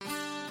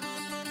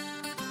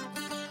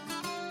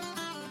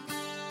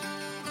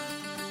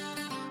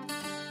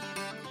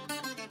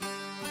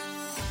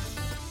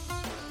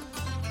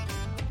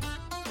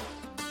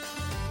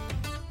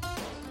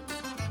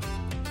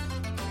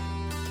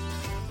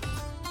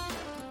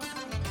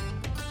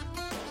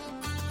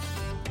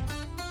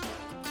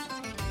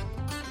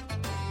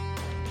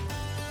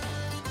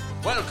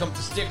Welcome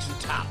to Sticks and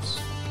Taps,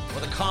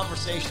 where the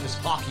conversation is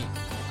hockey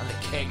and the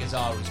keg is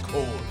always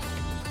cold.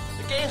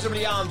 The games will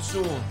be on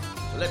soon,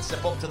 so let's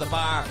step up to the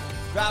bar,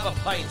 grab a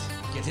pint,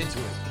 get into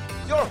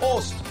it. Your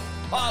host,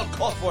 Paul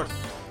Cuthbert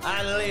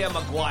and Liam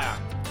Maguire.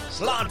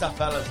 Slanta,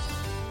 fellas,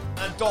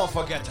 and don't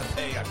forget to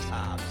pay your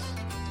tabs.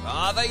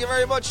 Thank you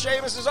very much,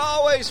 Seamus, as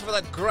always, for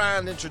that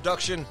grand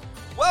introduction.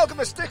 Welcome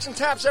to Sticks and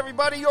Taps,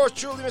 everybody. Yours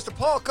truly, Mr.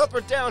 Paul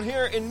Cuthbert, down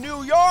here in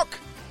New York.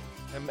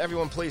 And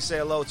everyone, please say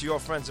hello to your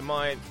friends of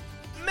mine,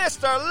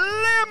 Mr.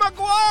 Liam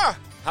Maguire.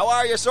 How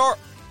are you, sir?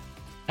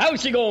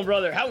 How's she going,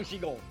 brother? How's she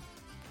going?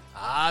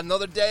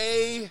 Another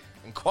day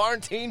in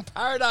quarantine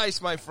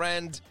paradise, my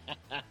friend.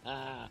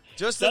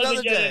 Just Doesn't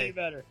another get day. any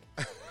better.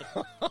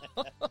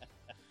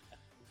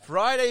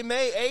 Friday,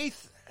 May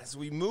 8th, as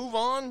we move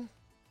on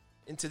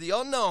into the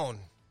unknown.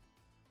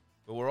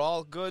 But we're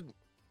all good.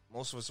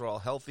 Most of us are all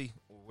healthy.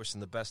 We're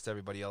wishing the best to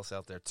everybody else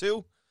out there,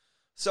 too.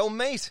 So,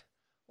 mate,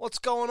 what's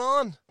going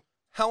on?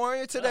 How are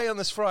you today on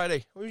this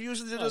Friday? We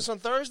usually do this on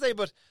Thursday,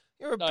 but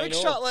you're a big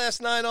shot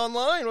last night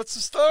online. What's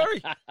the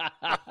story?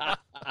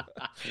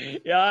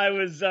 Yeah, I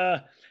was,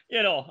 I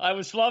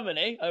was slumming,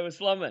 eh? I was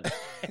slumming.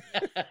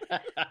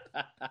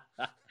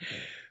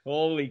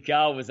 Holy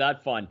cow, was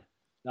that fun.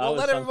 Well,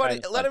 let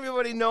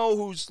everybody know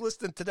who's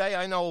listening today.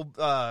 I know,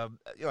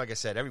 like I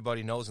said,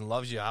 everybody knows and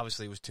loves you.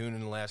 Obviously, was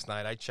tuning in last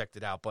night. I checked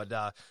it out. But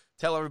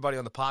tell everybody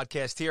on the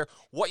podcast here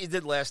what you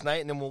did last night,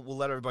 and then we'll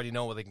let everybody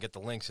know where they can get the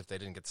links if they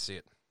didn't get to see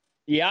it.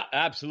 Yeah,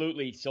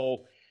 absolutely.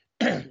 So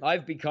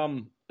I've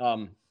become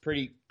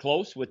pretty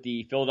close with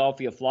the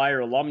Philadelphia Flyer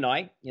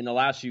alumni in the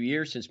last few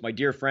years since my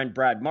dear friend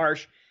Brad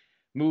Marsh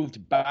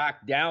moved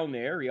back down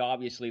there. He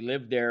obviously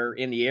lived there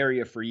in the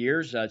area for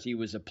years as he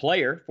was a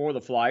player for the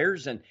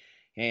Flyers, and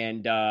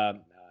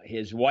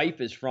his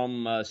wife is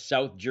from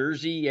South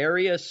Jersey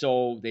area,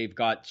 so they've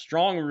got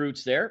strong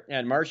roots there.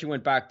 And Marshy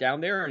went back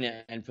down there,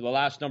 and for the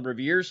last number of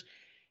years,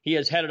 he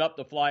has headed up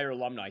the Flyer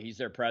alumni. He's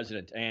their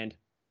president, and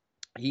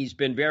he's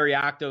been very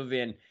active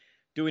in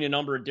doing a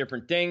number of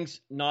different things,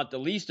 not the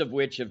least of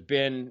which have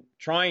been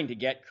trying to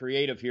get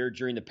creative here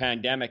during the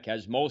pandemic,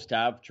 as most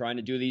have, trying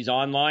to do these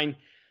online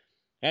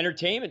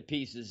entertainment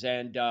pieces.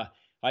 And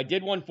I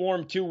did one for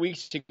him 2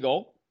 weeks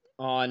ago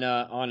on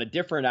a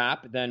different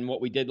app than what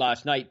we did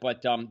last night.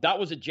 But that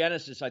was a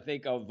genesis, I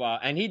think, of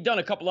and he'd done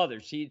a couple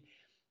others. He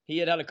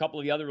had a couple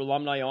of the other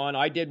alumni on.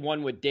 I did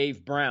one with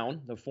Dave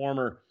Brown, the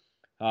former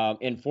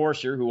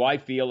enforcer, who I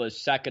feel is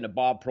second to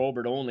Bob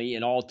Probert only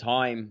in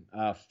all-time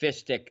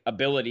fistic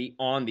ability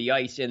on the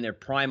ice in their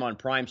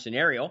prime-on-prime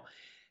scenario.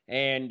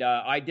 And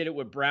I did it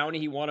with Brownie.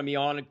 He wanted me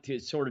on to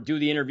sort of do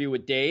the interview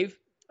with Dave,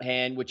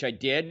 and which I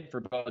did for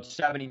about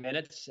 70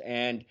 minutes.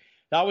 And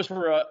that was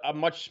for a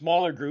much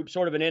smaller group,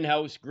 sort of an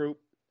in-house group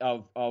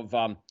of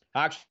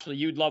actually,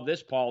 you'd love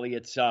this, Paulie.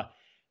 It's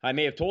I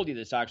may have told you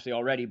this actually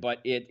already, but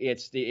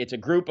it's a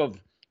group of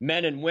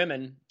men and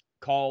women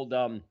called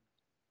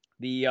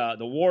the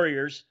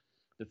Warriors,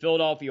 the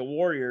Philadelphia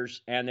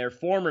Warriors, and their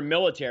former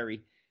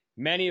military,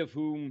 many of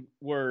whom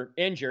were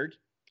injured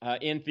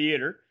in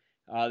theater.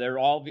 They're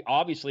all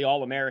obviously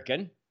all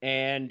American,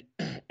 and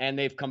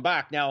they've come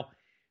back. Now,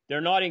 they're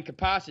not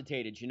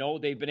incapacitated,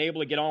 they've been able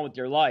to get on with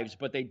their lives,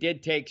 but they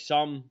did take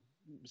some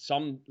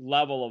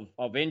level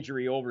of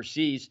injury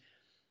overseas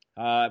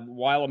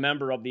while a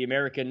member of the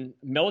American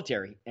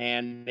military.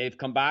 And they've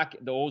come back,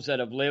 those that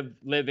have live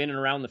in and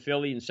around the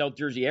Philly and South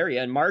Jersey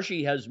area. And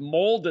Marshy has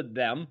molded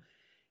them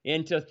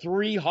into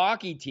 3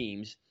 hockey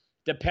teams,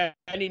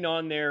 depending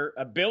on their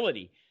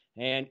ability.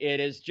 And it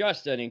is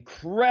just an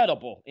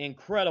incredible,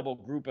 incredible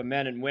group of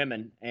men and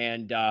women.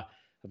 And I've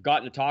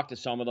gotten to talk to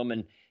some of them,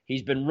 and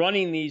he's been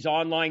running these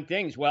online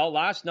things. Well,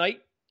 last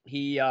night,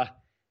 he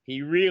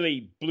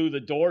really blew the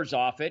doors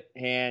off it,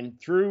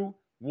 and through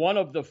one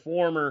of the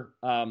former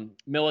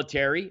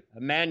military,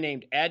 a man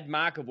named Ed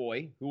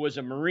McAvoy, who was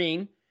a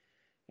Marine,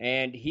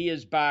 and he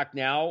is back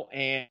now,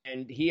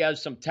 and he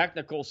has some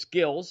technical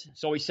skills.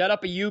 So he set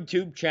up a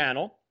YouTube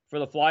channel for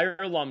the Flyer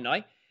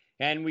alumni,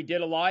 and we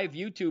did a live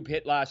YouTube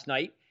hit last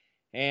night,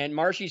 and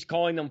Marshy's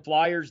calling them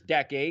Flyers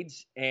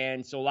Decades.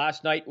 And so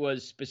last night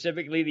was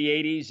specifically the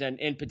 80s, and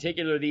in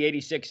particular the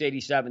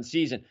 86-87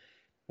 season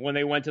when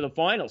they went to the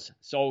finals.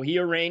 So he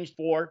arranged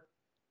for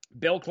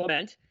Bill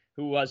Clement,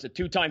 who was a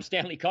 2-time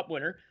Stanley Cup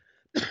winner,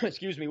 with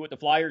the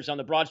Flyers on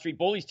the Broad Street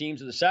Bullies teams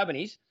of the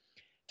 70s,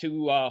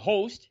 to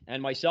host,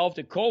 and myself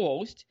to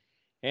co-host.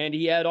 And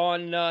he had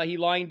on, he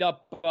lined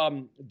up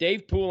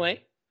Dave Poulin,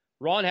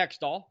 Ron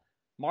Hextall,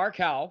 Mark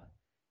Howe,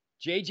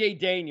 J.J.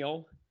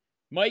 Daniel,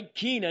 Mike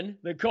Keenan,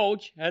 the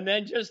coach, and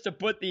then just to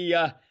put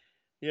the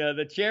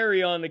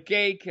cherry on the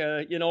cake,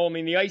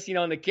 the icing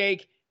on the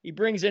cake, he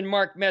brings in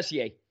Mark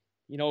Messier,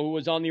 who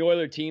was on the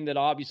Oiler team that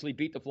obviously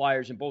beat the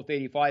Flyers in both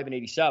 85 and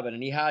 87.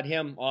 And he had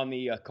him on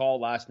the call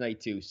last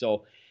night too.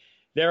 So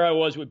there I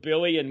was with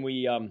Billy, and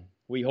we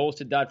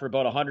hosted that for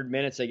about 100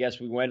 minutes. I guess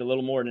we went a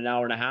little more than an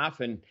hour and a half.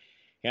 And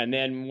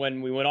then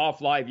when we went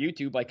off live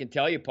YouTube, I can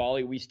tell you,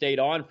 Paulie, we stayed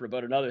on for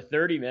about another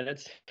 30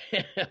 minutes.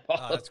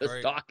 All of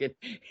us talking.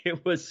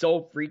 It was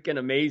so freaking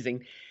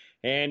amazing.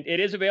 And it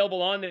is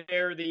available on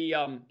there.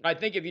 I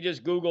think if you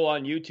just Google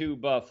on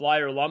YouTube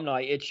Flyer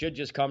alumni, it should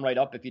just come right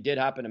up if you did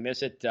happen to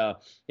miss it.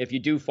 If you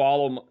do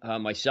follow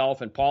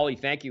myself and Paulie,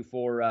 thank you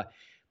for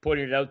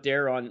putting it out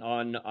there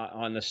on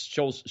the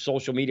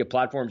social media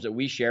platforms that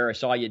we share. I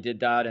saw you did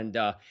that. And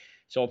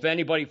so if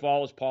anybody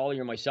follows Paulie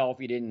or myself,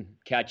 you didn't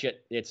catch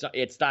it,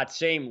 it's that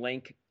same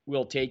link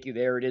will take you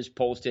there. It is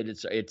posted.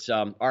 It's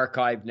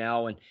archived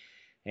now.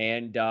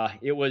 And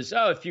it was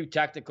a few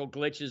technical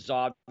glitches,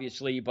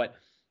 obviously, but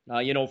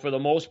for the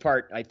most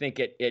part, I think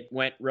it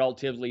went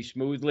relatively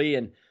smoothly,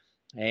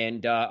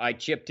 and I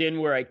chipped in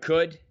where I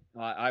could.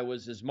 I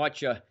was as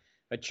much a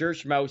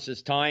church mouse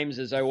as times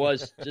as I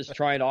was just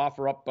trying to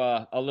offer up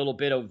a little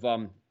bit of,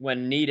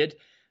 when needed,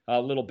 a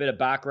little bit of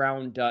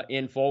background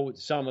info with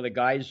some of the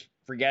guys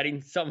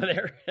forgetting some of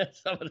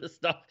the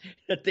stuff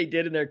that they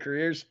did in their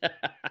careers.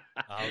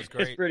 That was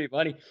great. It's pretty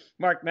funny.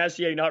 Mark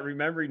Messier not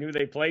remembering who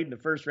they played in the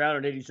first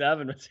round in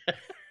 '87.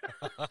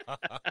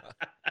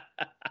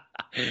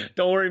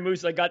 Don't worry,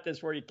 Moose, I got this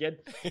for you, kid.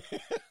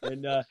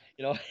 And,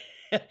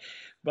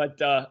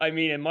 but,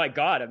 and my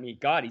God,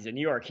 he's a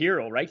New York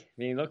hero, right? I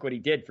mean, look what he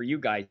did for you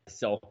guys.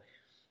 So,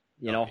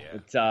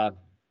 It's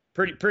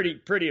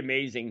pretty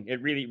amazing.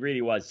 It really,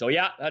 really was. So,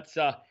 yeah, that's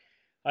I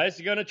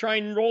was going to try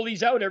and roll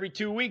these out every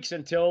 2 weeks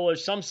until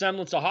there's some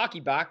semblance of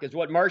hockey back, is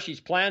what Marshy's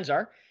plans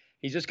are.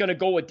 He's just going to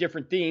go with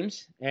different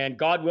themes, and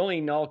God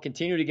willing, I'll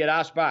continue to get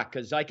asked back,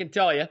 because I can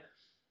tell you,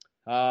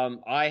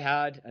 I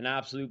had an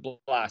absolute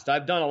blast.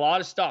 I've done a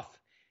lot of stuff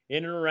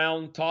in and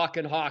around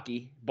talking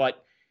hockey,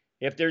 but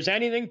if there's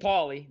anything,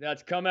 Paulie,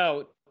 that's come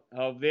out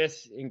of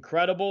this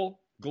incredible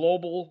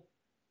global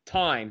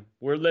time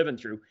we're living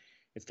through,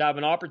 it's to have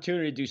an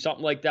opportunity to do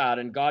something like that.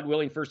 And God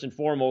willing, first and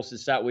foremost,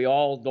 is that we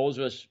all, those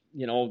of us,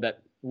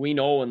 that we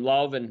know and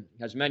love, and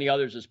as many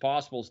others as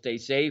possible, stay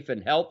safe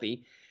and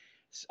healthy.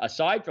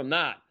 Aside from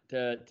that,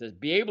 to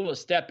be able to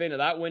step into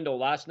that window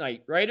last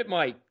night, right at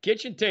my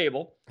kitchen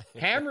table,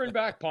 hammering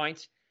back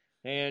pints,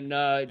 and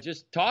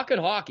just talking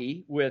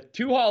hockey with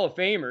two Hall of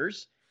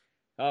Famers,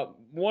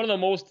 one of the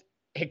most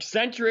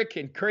eccentric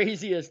and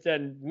craziest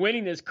and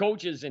winningest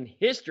coaches in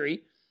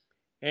history,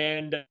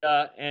 and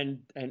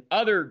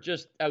other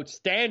just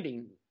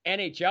outstanding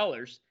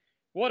NHLers.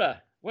 What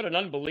an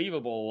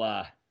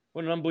unbelievable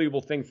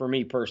thing for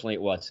me personally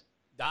it was.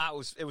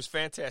 It was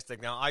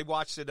fantastic. Now, I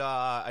watched it.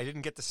 I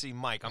didn't get to see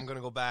Mike. I'm going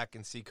to go back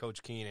and see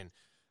Coach Keenan.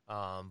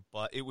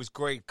 But it was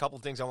great. A couple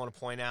things I want to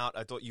point out.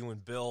 I thought you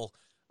and Bill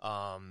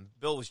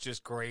was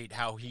just great,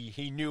 how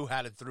he knew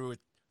how to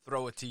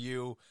throw it to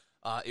you.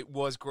 It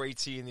was great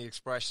seeing the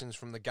expressions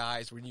from the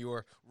guys when you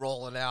were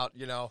rolling out,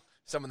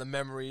 some of the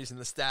memories and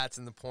the stats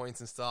and the points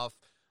and stuff.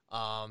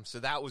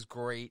 So that was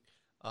great.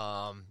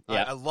 Yeah.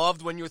 I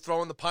loved when you were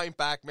throwing the pint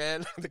back,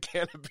 man. The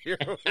can of beer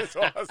was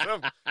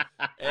awesome.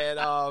 And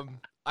I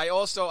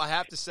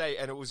have to say,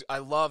 and I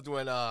loved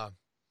when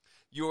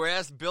you were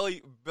asked,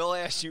 Bill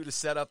asked you to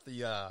set up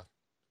the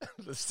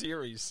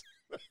series.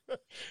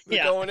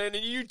 Going in,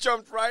 and you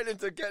jumped right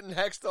into getting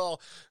Hextall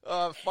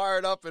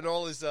fired up and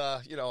all his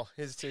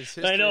his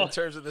history in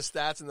terms of the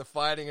stats and the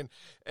fighting, and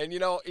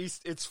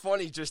it's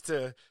funny just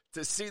to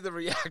see the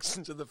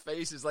reaction to the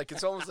faces. Like,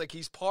 it's almost like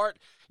he's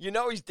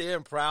he's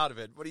damn proud of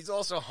it, but he's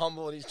also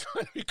humble and he's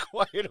trying to be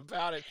quiet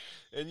about it.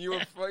 And you were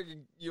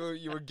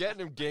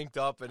getting him ginked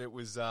up, and it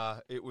was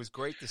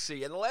great to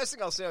see. And the last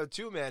thing I'll say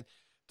too, man,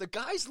 the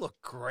guys look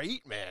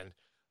great, man.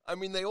 I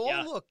mean, they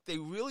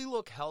really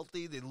look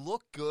healthy. They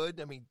look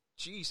good. I mean,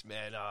 geez,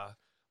 man,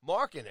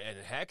 Mark and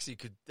Hexy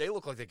they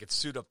look like they could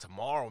suit up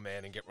tomorrow,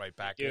 man, and get right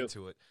back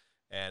into it.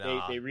 And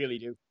they really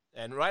do.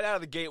 And right out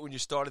of the gate, when you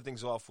started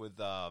things off with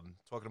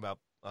talking about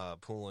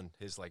Poulin,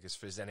 his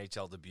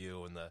NHL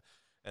debut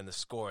and the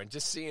score, and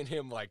just seeing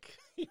him,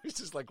 he was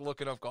just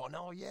looking up, going,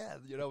 "Oh yeah,"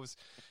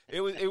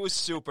 it was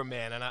super,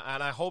 man. And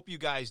I hope you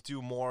guys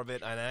do more of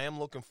it. And I am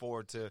looking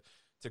forward to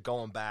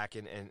going back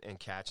and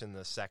catching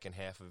the second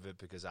half of it,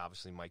 because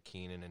obviously Mike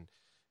Keenan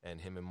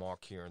and him and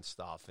Mark here and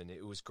stuff. And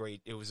it was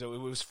great. It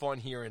was fun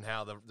hearing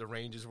how the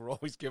Rangers were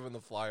always giving the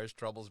Flyers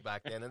troubles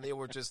back then. And they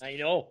were just, I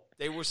know,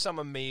 they were some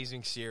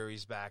amazing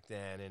series back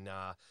then. And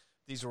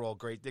these are all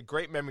great. They're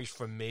great memories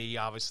for me,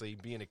 obviously,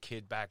 being a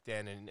kid back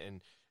then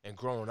and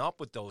growing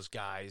up with those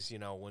guys,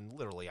 when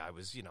literally I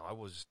was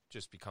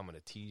just becoming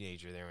a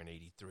teenager there in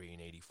 83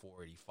 and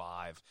 84,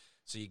 85.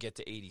 So you get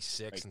to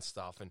 86 right. And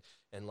stuff.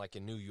 And like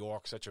in New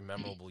York, such a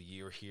memorable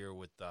year here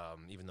with,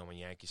 even though I'm a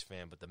Yankees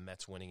fan, but the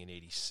Mets winning in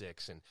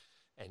 86 and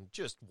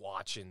just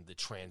watching the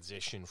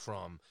transition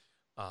from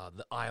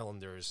the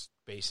Islanders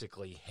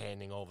basically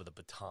handing over the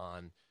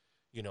baton,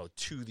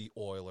 to the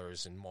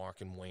Oilers and Mark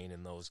and Wayne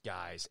and those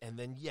guys. And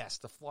then, yes,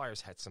 the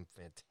Flyers had some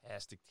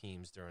fantastic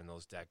teams during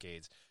those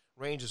decades.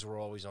 Rangers were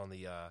always on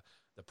the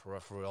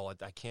peripheral.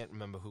 I can't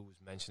remember who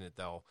was mentioning it,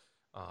 though,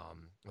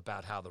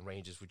 about how the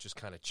Rangers would just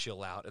kind of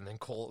chill out and then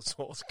cause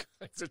all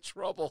kinds of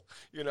trouble,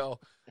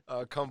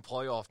 come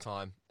playoff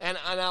time. And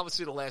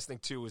obviously the last thing,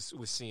 too, was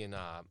seeing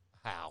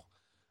Hal,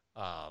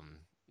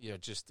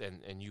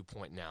 and you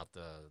pointing out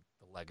the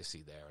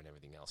legacy there and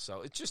everything else.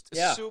 So it's just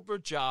a super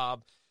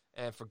job.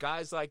 And for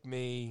guys like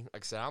me,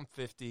 like I said, I'm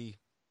 50,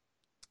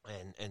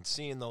 and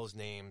seeing those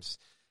names,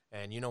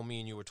 and you know, me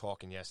and you were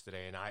talking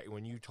yesterday, and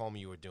when you told me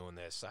you were doing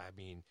this, I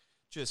mean,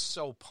 just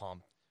so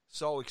pumped,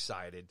 so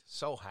excited,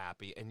 so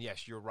happy. And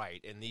yes, you're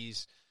right. And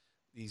these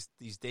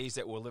days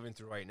that we're living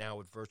through right now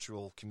with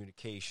virtual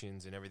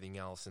communications and everything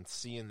else, and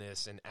seeing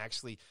this, and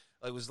actually,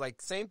 it was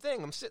like same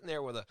thing. I'm sitting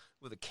there with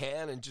a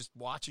can and just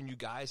watching you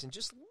guys and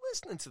just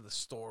listening to the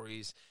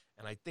stories.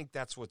 And I think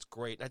that's what's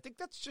great. And I think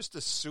that's just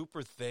a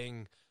super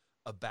thing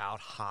about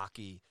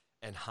hockey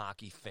and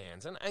hockey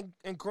fans.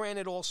 And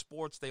granted, all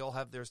sports, they all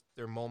have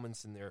their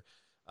moments and their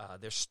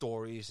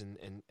stories,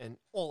 and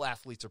all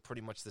athletes are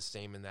pretty much the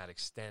same in that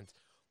extent.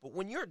 But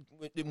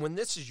when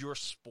this is your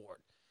sport,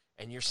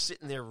 and you're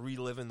sitting there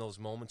reliving those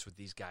moments with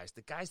these guys,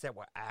 the guys that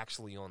were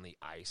actually on the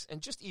ice,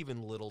 and just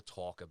even little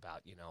talk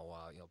about,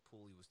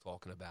 Pooley was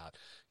talking about,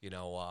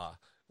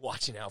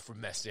 watching out for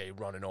Messier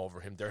running over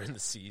him during the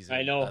season.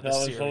 I know, that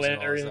was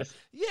hilarious.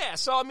 Yeah,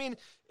 so, I mean,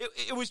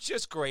 it was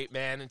just great,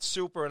 man, and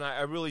super, and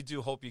I really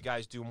do hope you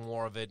guys do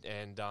more of it,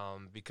 and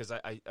because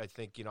I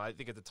think, I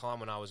think at the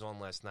time when I was on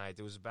last night,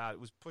 it was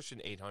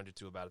pushing 800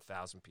 to about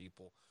 1,000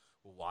 people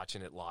were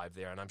watching it live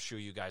there, and I'm sure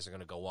you guys are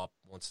going to go up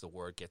once the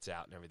word gets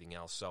out and everything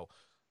else. So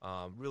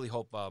really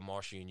hope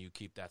Marshy and you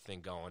keep that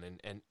thing going.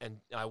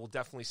 And I will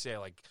definitely say,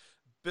 like,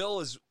 Bill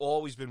has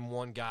always been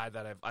one guy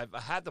that I've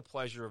had the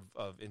pleasure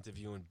of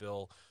interviewing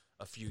Bill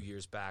a few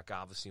years back,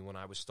 obviously, when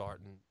I was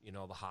starting,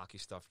 the hockey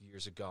stuff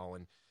years ago,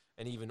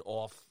 and even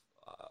off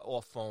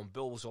phone.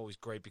 Bill was always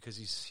great because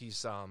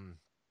he's in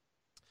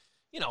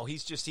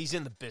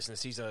the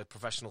business. He's a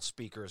professional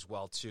speaker as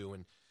well, too,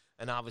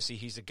 and obviously,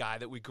 he's a guy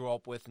that we grew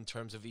up with in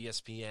terms of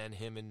ESPN,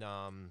 him and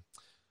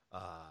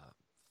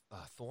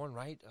Thorne,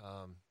 right?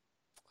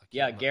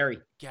 Gary.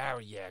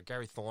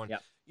 Gary Thorne. Yeah.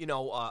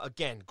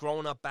 Again,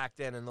 growing up back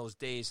then in those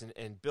days,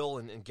 and Bill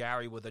and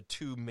Gary were the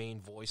two main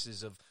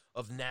voices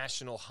of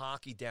national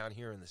hockey down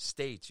here in the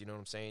States, you know what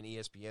I'm saying,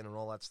 ESPN and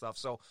all that stuff.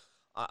 So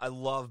I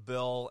love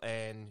Bill,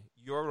 and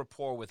your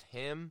rapport with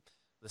him,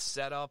 the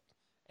setup,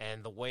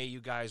 and the way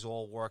you guys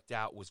all worked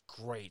out was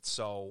great.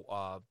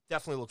 So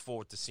definitely look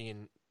forward to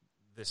seeing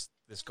this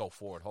go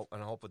forward,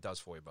 and I hope it does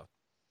for you, bud.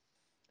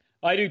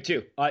 I do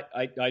too. I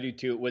do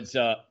too. It was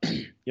I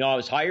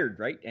was hired,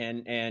 right,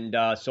 and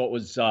so it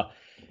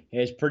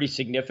was pretty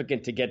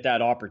significant to get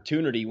that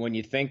opportunity when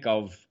you think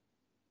of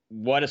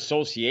what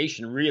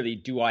association really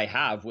do I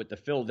have with the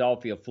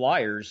Philadelphia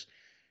Flyers.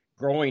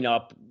 Growing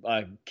up,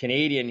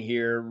 Canadian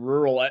here,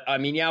 rural. I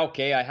mean,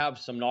 okay, I have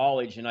some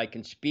knowledge and I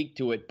can speak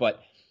to it,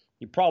 but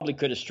you probably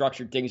could have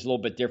structured things a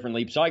little bit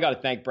differently. So I got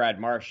to thank Brad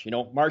Marsh.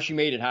 Marshy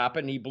made it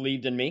happen. He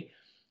believed in me.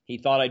 He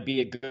thought I'd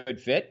be a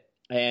good fit.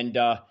 And,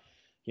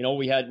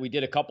 we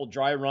did a couple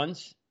dry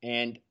runs,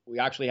 and we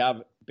actually have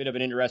a bit of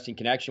an interesting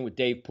connection with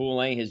Dave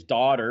Poulin.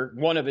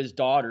 One of his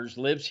daughters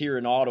lives here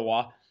in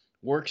Ottawa,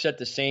 works at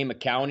the same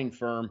accounting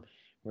firm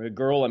where the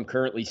girl I'm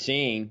currently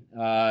seeing,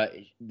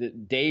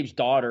 Dave's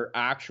daughter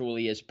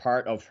actually is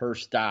part of her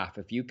staff,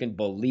 if you can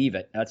believe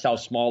it. That's how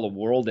small a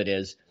world it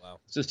is. Wow.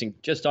 It's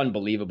just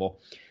unbelievable.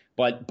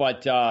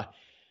 But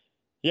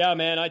yeah,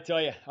 man, I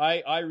tell you,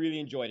 I really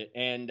enjoyed it,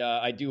 and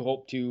I do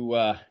hope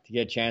to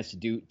get a chance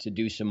to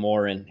do some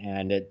more,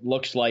 and it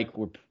looks like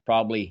we're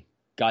probably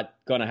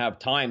gonna have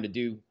time to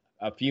do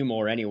a few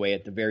more anyway,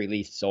 at the very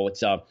least. So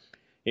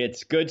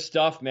it's good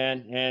stuff,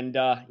 man. And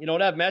to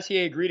have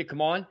Messier agree to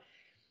come on,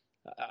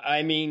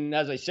 I mean,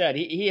 as I said,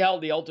 he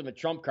held the ultimate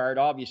trump card.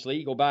 Obviously,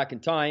 you go back in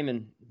time,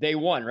 and they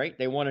won, right?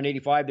 They won in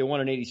 '85, they won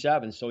in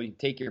 '87. So you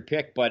take your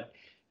pick, but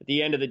at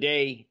the end of the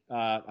day,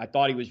 I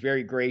thought he was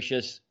very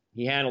gracious.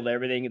 He handled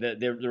everything.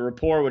 The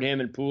rapport with him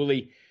and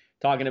Pooley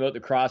talking about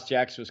the cross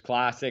checks was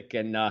classic.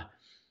 And,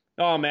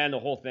 oh, man, the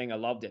whole thing, I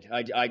loved it.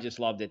 I just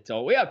loved it.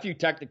 So we had a few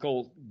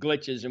technical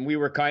glitches, and we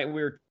were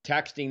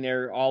texting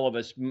there, all of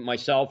us,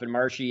 myself and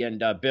Marshy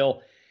and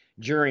Bill,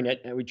 during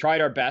it. And we tried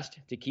our best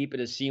to keep it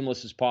as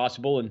seamless as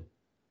possible and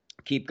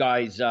keep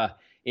guys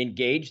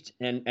engaged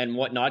and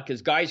whatnot.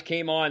 Because guys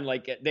came on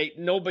like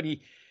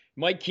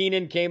Mike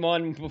Keenan came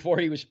on before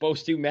he was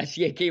supposed to.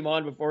 Messier came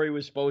on before he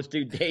was supposed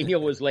to. Daniel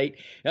was late.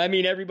 I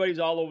mean, everybody's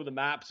all over the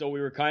map, so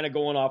we were kind of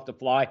going off the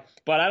fly.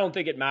 But I don't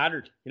think it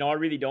mattered. I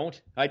really don't.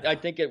 I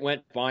think it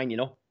went fine,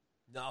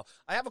 No.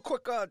 I have a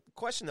quick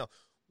question, though.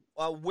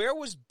 Where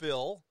was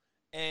Bill?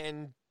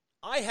 And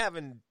I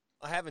haven't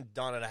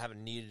done it. I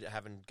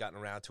haven't gotten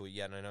around to it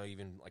yet. And I know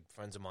even, like,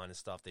 friends of mine and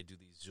stuff, they do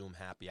these Zoom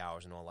happy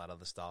hours and all that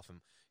other stuff.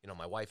 And,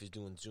 my wife is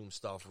doing Zoom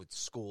stuff with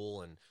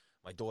school, and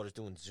my daughter's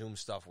doing Zoom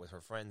stuff with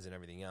her friends and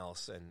everything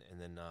else, and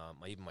then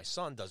even my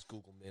son does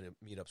Google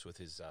meetups with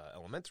his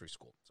elementary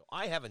school. So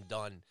I haven't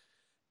done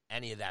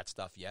any of that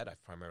stuff yet.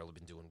 I've primarily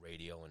been doing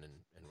radio and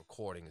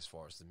recording as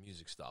far as the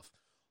music stuff.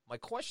 My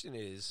question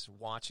is,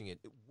 watching it,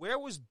 where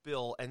was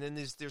Bill? And then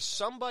is there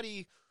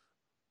somebody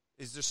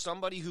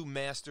who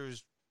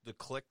masters the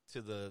click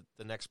to the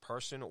next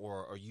person,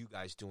 or are you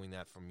guys doing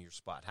that from your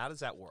spot? How does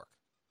that work?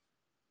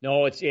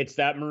 No, it's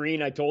that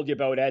Marine I told you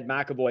about, Ed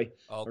McAvoy,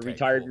 a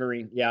retired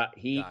Marine. Yeah,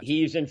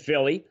 he's in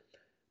Philly.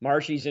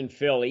 Marshy's in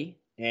Philly,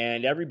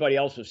 and everybody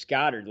else was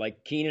scattered.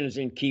 Like Keenan is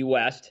in Key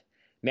West.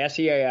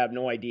 Messier, I have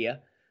no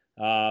idea.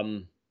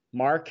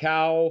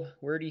 Markow,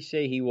 where did he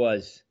say he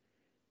was?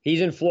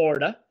 He's in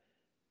Florida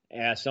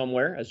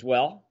somewhere as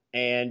well.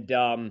 And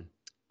Bill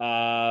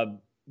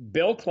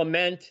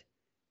Clement,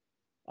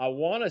 I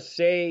want to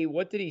say,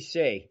 what did he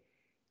say?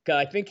 'Cause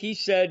I think he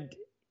said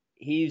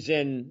he's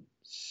in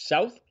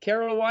South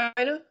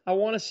Carolina, I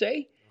want to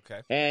say.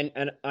 Okay.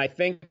 And I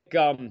think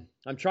I'm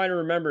trying to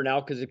remember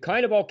now because it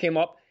kind of all came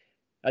up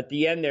at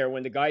the end there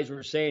when the guys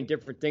were saying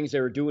different things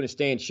they were doing to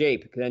stay in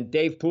shape. And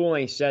Dave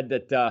Poulin said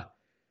that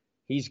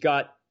he's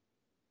got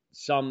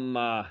some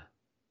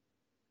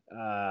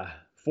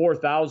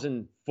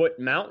 4,000 foot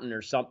mountain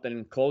or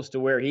something close to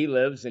where he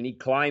lives, and he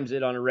climbs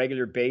it on a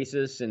regular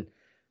basis. And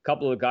a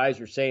couple of guys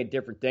were saying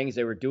different things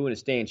they were doing to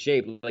stay in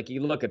shape. Like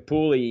you look at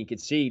Pooley, you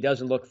could see he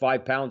doesn't look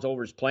 5 pounds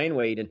over his playing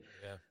weight. And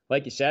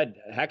like you said,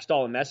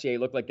 Hextall and Messier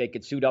look like they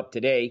could suit up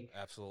today.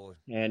 Absolutely.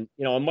 And,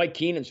 and Mike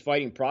Keenan's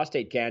fighting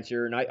prostate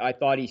cancer, and I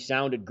thought he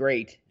sounded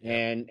great. Yeah.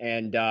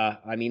 And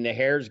I mean, the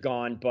hair's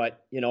gone,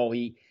 but,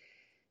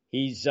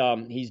 he's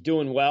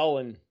doing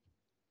well.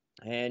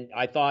 And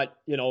I thought,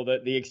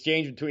 the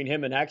exchange between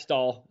him and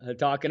Hextall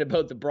talking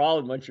about the brawl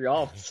in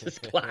Montreal was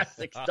just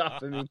classic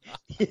stuff. I mean,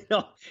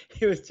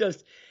 it was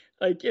just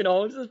like,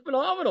 it's just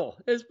phenomenal.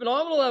 It's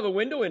phenomenal to have a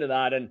window into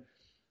that. And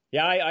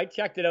yeah, I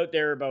checked it out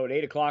there about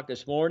 8 o'clock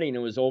this morning. It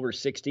was over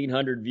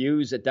 1,600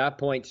 views at that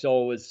point.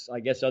 So it was, I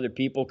guess, other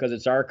people, because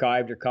it's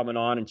archived, are coming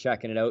on and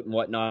checking it out and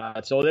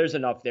whatnot. So there's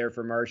enough there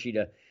for Marshy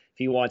if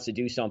he wants to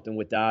do something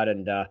with that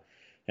and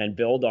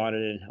build on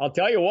it. And I'll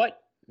tell you what,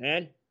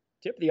 man,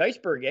 tip of the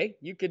iceberg, eh?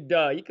 You could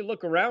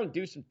look around,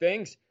 do some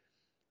things,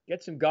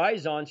 get some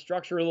guys on,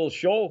 structure a little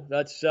show.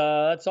 That's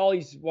all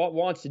he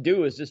wants to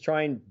do, is just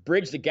try and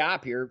bridge the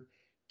gap here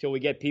till we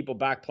get people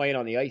back playing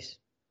on the ice.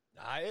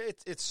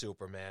 It's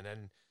super, man,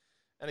 and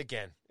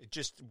again,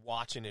 just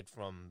watching it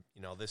from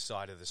this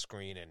side of the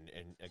screen, and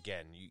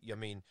again, I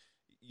mean,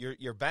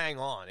 you're bang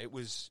on.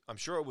 I'm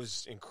sure it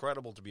was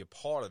incredible to be a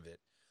part of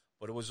it,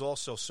 but it was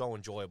also so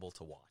enjoyable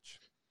to watch.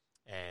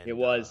 And it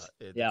was,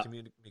 the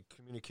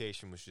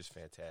communication was just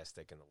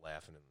fantastic, and the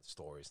laughing and the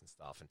stories and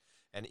stuff,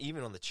 and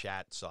even on the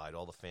chat side,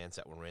 all the fans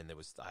that were in, there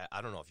was,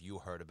 I don't know if you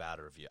heard about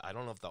it, or I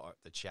don't know if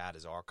the chat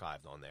is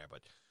archived on there,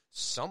 but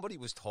somebody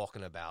was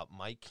talking about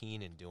Mike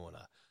Keenan doing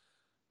a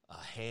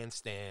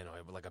handstand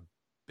or like a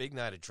big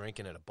night of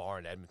drinking at a bar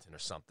in Edmonton or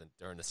something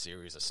during the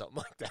series or something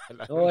like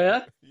that. Oh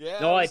yeah, yeah.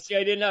 No, I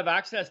didn't have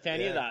access to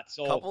any of that.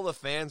 So a couple of the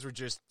fans were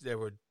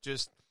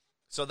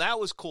so that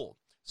was cool.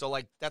 So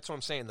like that's what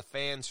I'm saying. The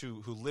fans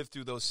who lived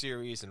through those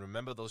series and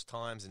remember those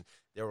times, and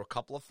there were a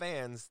couple of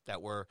fans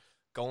that were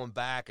going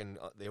back, and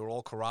they were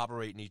all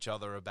corroborating each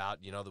other about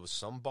there was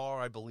some bar,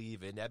 I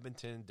believe, in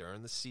Edmonton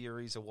during the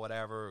series or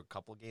whatever, a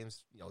couple of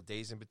games,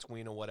 days in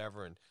between or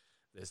whatever, and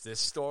there's this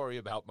story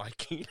about Mike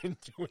Keenan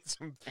doing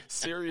some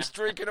serious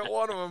drinking at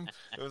one of them.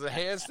 It was a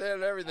handstand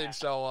and everything.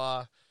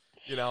 So,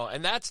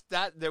 and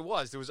there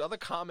was other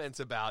comments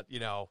about,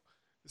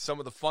 some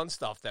of the fun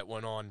stuff that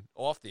went on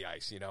off the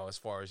ice, as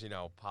far as,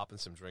 popping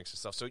some drinks and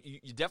stuff. So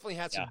you definitely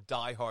had some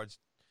diehards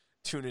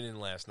tuning in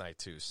last night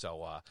too.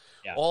 So,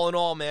 all in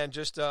all, man,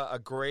 just a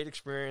great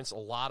experience, a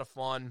lot of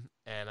fun.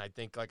 And I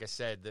think, like I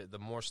said, the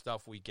more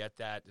stuff we get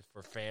that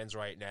for fans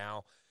right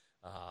now,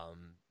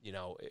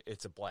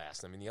 it's a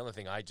blast. I mean, the other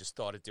thing I just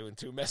started doing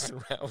too, messing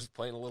around, was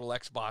playing a little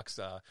Xbox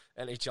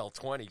NHL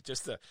 20,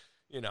 just to,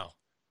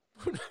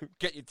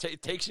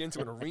 it takes you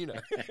into an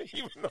arena,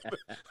 even though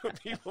the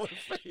people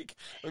are fake.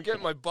 I'm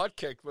getting my butt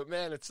kicked, but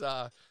man, it's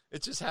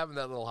just having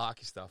that little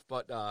hockey stuff.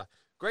 But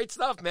great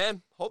stuff,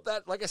 man. Hope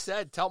that, like I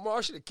said, tell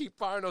Marsha to keep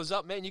firing those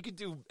up, man. You could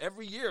do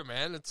every year,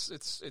 man.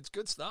 It's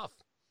good stuff.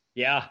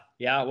 Yeah.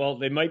 Well,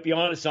 they might be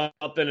onto something,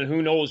 and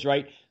who knows,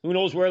 right? Who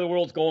knows where the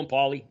world's going,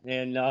 Paulie?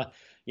 And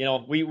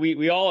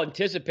we all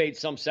anticipate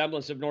some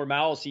semblance of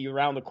normalcy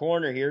around the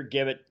corner here.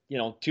 Give it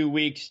 2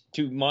 weeks,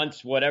 2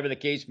 months, whatever the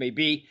case may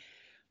be,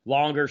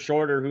 longer,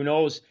 shorter, who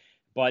knows?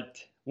 But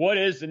what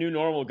is the new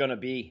normal going to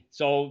be?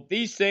 So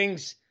these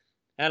things,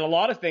 and a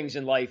lot of things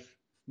in life,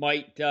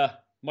 might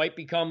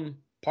become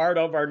part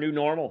of our new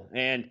normal.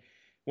 And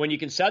when you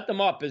can set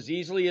them up as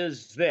easily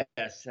as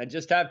this and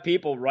just have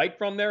people right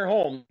from their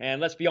home,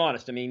 and let's be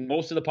honest, I mean,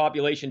 most of the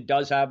population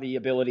does have the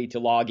ability to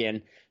log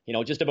in.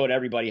 Just about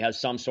everybody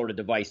has some sort of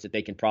device that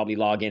they can probably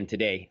log in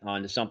today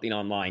onto something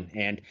online.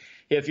 And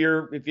if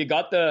you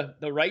got the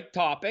right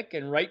topic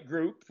and right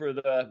group for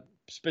the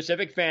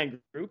specific fan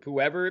group,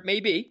 whoever it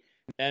may be,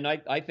 and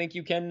I think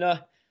you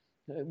can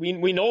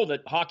we know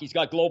that hockey's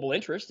got global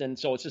interest, and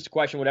so it's just a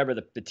question, whatever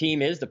the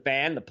team is, the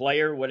fan, the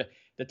player, what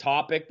the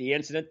topic, the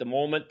incident, the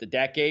moment, the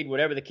decade,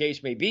 whatever the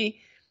case may be,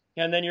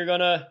 and then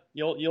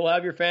you'll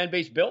have your fan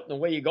base built, and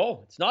away you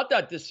go. It's not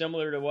that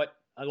dissimilar to what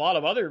a lot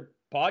of other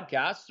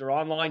podcasts or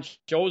online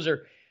shows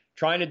are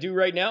trying to do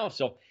right now.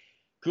 So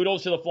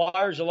kudos to the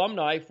Flyers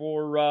alumni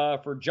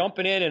for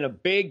jumping in a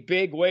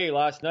big way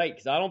last night,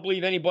 because I don't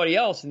believe anybody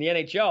else in the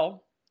NHL,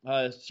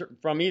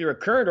 from either a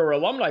current or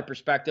alumni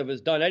perspective,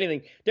 has done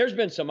anything. There's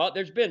been some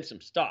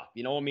stuff,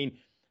 I mean,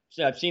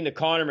 I've seen the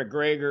Connor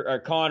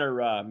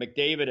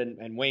McDavid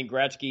and Wayne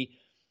Gretzky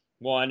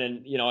one,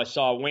 and I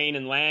saw Wayne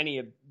and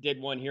Lanny did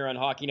one here on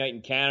Hockey Night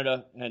in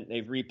Canada, and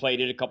they've replayed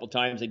it a couple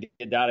times. They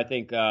did that, I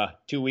think,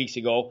 2 weeks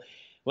ago.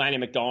 Lanny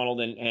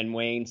McDonald and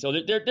Wayne. So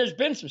there's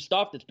been some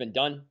stuff that's been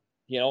done,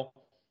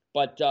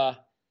 but that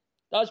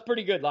was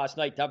pretty good last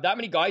night. To have that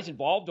many guys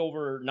involved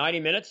over 90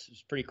 minutes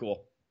is pretty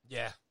cool.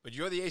 Yeah, but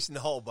you're the ace in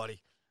the hole,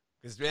 buddy.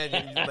 Because,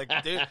 man,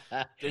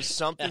 there's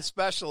something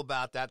special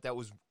about that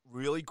was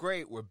really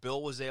great, where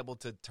Bill was able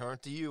to turn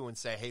to you and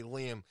say, hey,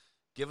 Liam,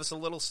 give us a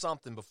little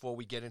something before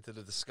we get into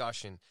the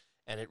discussion.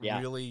 And it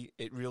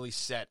really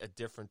set a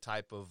different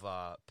type of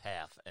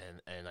path.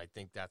 And I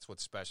think that's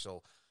what's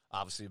special,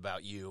 obviously,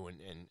 about you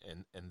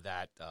and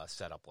that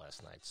setup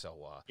last night.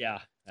 So,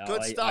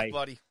 good stuff,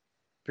 buddy.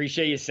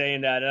 Appreciate you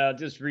saying that. I'll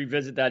just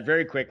revisit that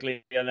very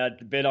quickly. On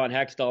that bit on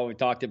Hextall, we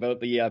talked about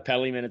the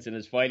penalty minutes and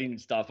his fighting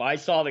and stuff. I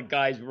saw the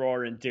guys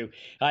roaring too.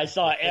 I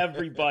saw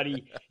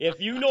everybody.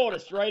 If you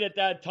noticed right at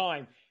that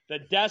time, the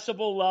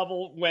decibel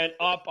level went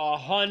up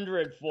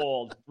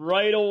 100-fold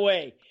right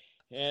away.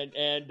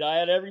 And I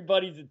had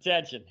everybody's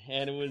attention,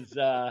 and it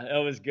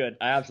was good.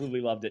 I absolutely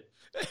loved it.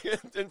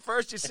 And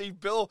first you see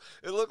Bill,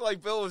 it looked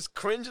like Bill was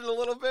cringing a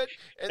little bit,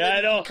 and then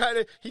I know.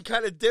 he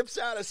kind of dips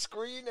out of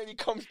screen, and he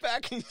comes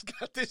back, and he's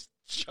got this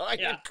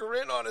giant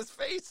grin on his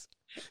face,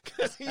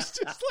 because he's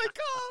just like,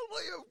 oh,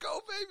 William, go,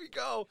 baby,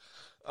 go.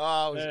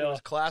 Oh, it was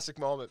a classic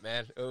moment,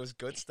 man. It was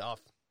good stuff.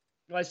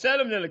 I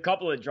said him in a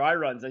couple of dry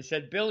runs. I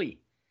said, Billy,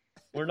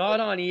 we're not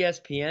on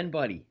ESPN,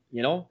 buddy.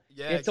 Yeah,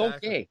 it's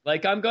exactly. okay.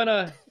 Like,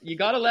 you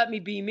got to let me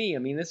be me. I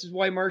mean, this is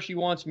why Marshy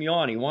wants me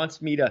on. He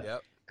wants me to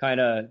kind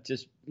of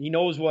he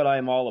knows what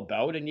I'm all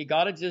about, and you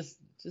got to just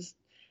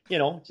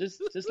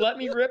let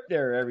me rip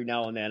there every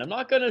now and then. I'm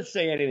not going to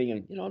say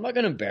anything, and I'm not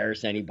going to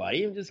embarrass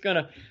anybody. I'm just going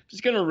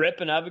to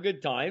rip and have a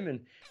good time.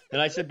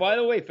 And I said, by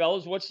the way,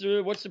 fellas, what's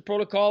the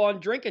protocol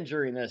on drinking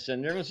during this?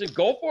 And everyone said,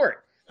 go for it.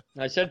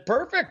 And I said,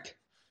 perfect.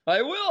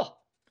 I will.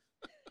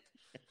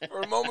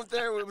 For a moment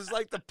there, it was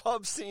like the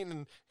pub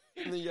scene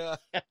in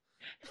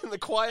the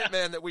Quiet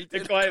Man that we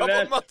did a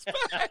couple months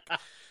back.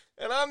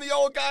 And I'm the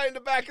old guy in the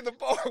back of the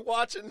bar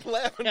watching,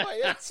 laughing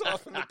my ass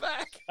off in the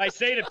back. I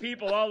say to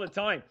people all the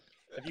time,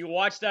 if you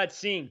watch that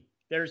scene,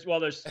 there's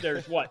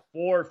what, 4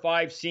 or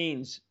 5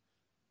 scenes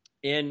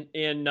in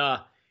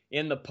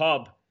the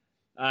pub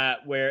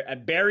where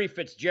Barry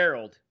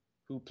Fitzgerald,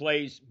 who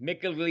plays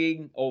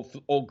Michaeline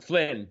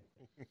O'Flynn,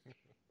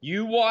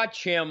 you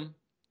watch him.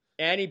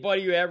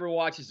 Anybody who ever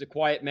watches The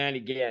Quiet Man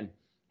again,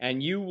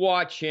 and you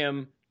watch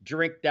him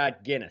drink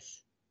that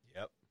Guinness.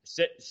 Yep.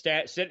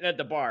 Sitting at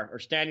the bar or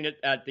standing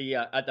at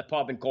the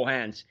pub in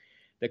Cohans,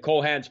 the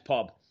Cohans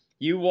pub.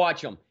 You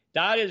watch him.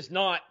 That is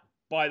not,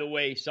 by the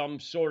way, some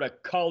sort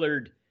of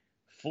colored,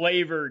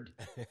 flavored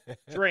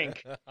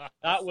drink.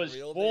 That was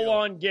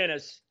full-on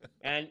Guinness,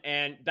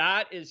 and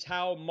that is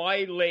how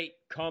my late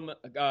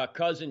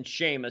cousin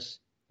Seamus,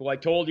 who I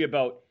told you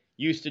about,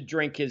 used to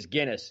drink his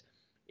Guinness.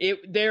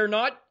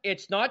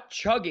 It's not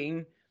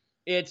chugging.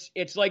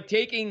 It's like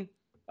taking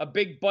a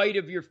big bite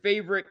of your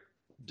favorite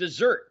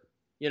dessert,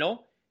 Yep.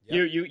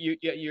 You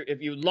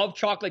if you love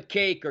chocolate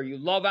cake, or you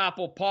love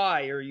apple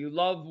pie, or you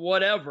love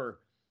whatever,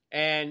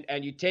 and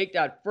you take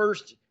that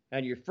first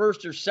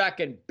or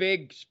second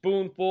big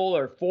spoonful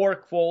or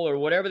forkful or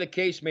whatever the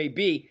case may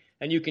be,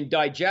 and you can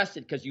digest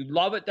it because you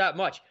love it that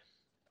much.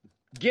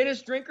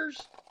 Guinness drinkers,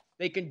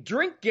 they can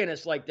drink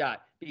Guinness like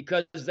that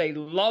because they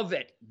love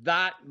it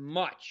that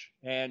much.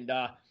 And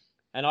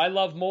I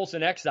love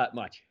Molson X that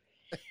much.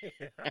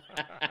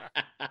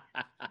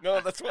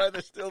 No, that's why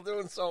they're still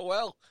doing so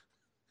well.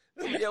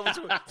 They'll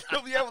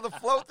be able to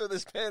float through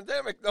this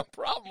pandemic, no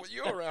problem with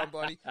you around,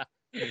 buddy.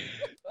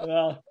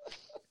 Well,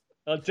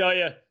 I'll tell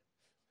you,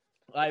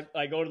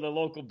 I go to the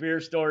local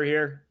beer store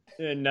here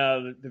in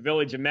the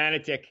village of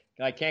Manotick.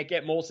 I can't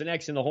get Molson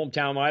X in the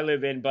hometown I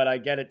live in, but I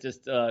get it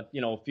just a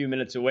few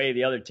minutes away.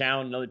 Another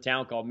town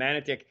called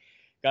Manotick.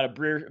 Got a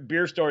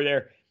beer store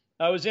there.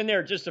 I was in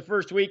there just the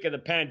first week of the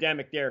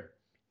pandemic there,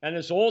 and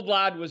this old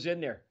lad was in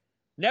there.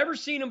 Never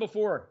seen him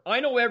before.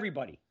 I know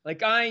everybody.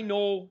 Like, I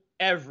know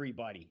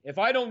everybody. If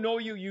I don't know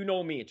you, you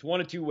know me. It's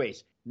one of two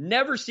ways.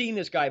 Never seen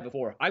this guy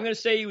before. I'm going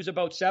to say he was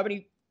about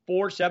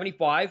 74,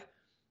 75.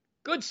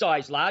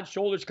 Good-sized lad.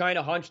 Shoulders kind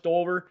of hunched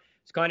over.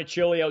 It's kind of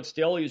chilly out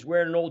still. He was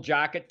wearing an old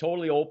jacket,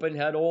 totally open,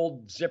 had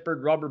old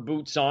zippered rubber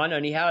boots on,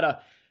 and he had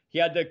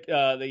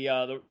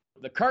the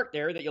cart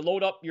there that you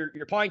load up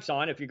your pints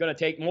on if you're going to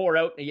take more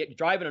out. And you're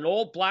driving an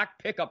old black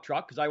pickup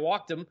truck, because I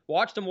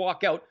watched him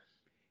walk out,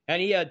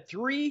 and he had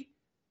 3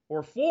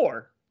 or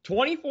 4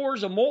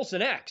 24s of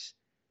Molson X,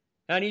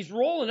 and he's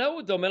rolling out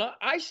with them, and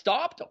I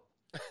stopped him.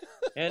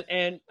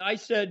 and I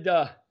said,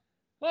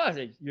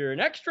 you're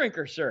an X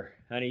drinker, sir.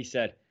 And he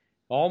said,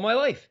 all my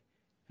life.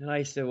 And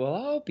I said, well,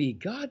 I'll be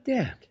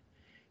goddamned.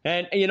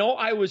 And,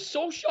 I was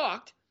so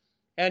shocked,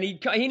 and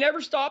he never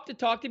stopped to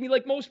talk to me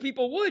like most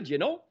people would,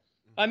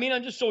 I mean,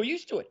 I'm just so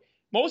used to it.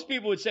 Most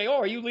people would say, oh,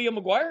 are you Liam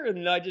McGuire?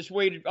 And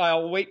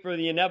I'll wait for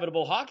the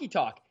inevitable hockey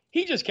talk.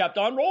 He just kept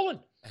on rolling.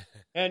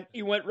 And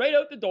he went right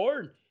out the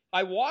door,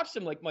 I watched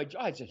him like my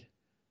jaw. I said,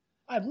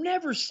 I've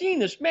never seen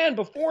this man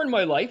before in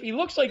my life. He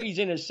looks like he's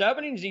in his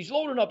 70s. He's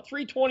loading up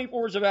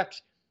 324s of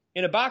X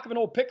in the back of an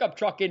old pickup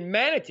truck in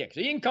Manotick.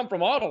 So he didn't come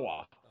from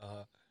Ottawa.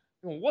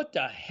 What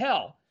the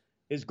hell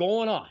is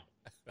going on?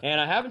 And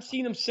I haven't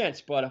seen him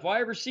since, but if I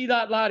ever see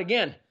that lad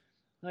again,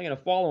 I'm going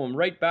to follow him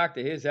right back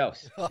to his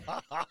house. That's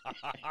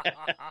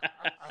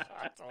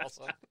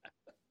awesome.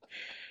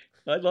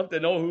 I'd love to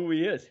know who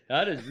he is.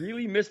 That is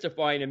really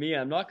mystifying to me.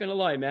 I'm not going to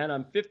lie, man.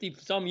 I'm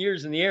 50-some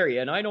years in the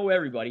area, and I know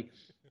everybody,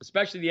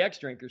 especially the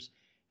ex-drinkers.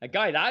 A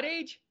guy that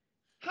age,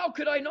 how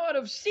could I not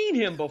have seen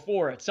him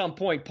before at some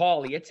point,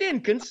 Paulie? It's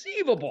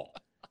inconceivable.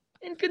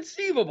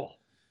 Inconceivable.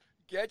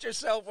 Get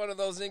yourself one of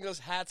those English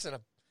hats and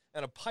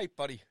a pipe,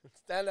 buddy.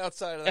 Stand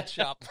outside of that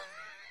shop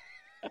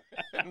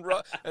and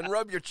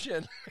rub your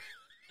chin.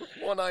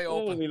 One eye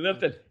open. Holy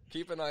lifted.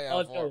 Keep an eye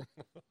out for him.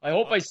 I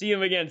hope I see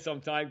him again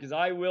sometime because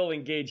I will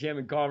engage him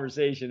in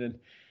conversation and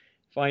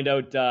find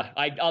out.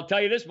 I'll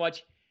tell you this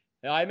much.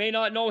 I may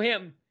not know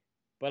him,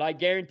 but I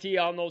guarantee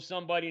I'll know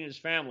somebody in his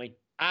family.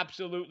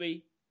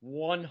 Absolutely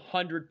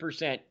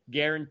 100%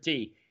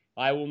 guarantee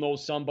I will know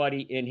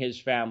somebody in his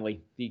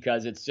family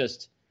because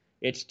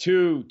it's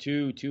too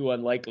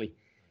unlikely.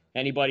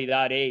 Anybody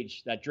that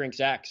age that drinks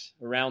X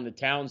around the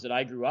towns that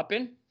I grew up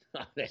in,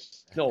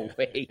 there's no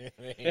way.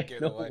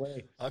 No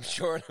way. I'm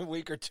sure in a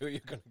week or two you're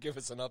going to give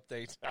us an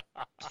update.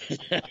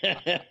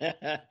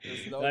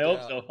 I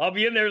hope so. I'll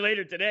be in there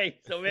later today,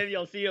 so maybe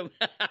I'll see him.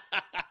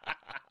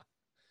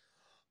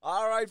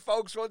 All right,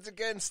 folks. Once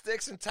again,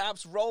 Sticks and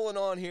Taps rolling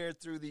on here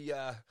through the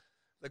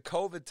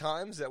COVID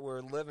times that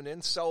we're living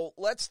in. So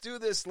let's do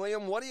this,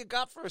 Liam. What do you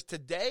got for us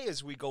today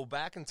as we go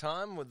back in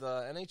time with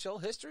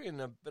NHL history and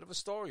a bit of a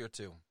story or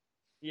two?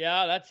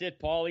 Yeah, that's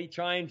it, Paulie.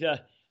 Trying to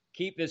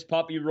keep this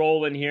puppy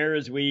rolling here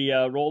as we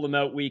roll them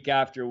out week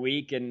after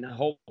week and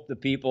hope the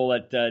people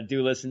that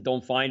do listen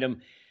don't find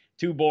them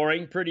too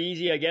boring. Pretty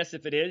easy, I guess,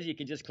 if it is. You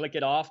can just click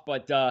it off.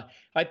 But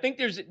I think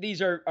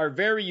these are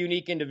very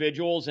unique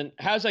individuals. And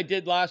as I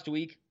did last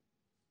week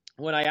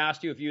when I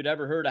asked you if you'd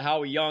ever heard of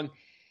Howie Young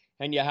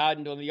and you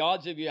hadn't, well, the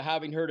odds of you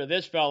having heard of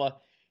this fella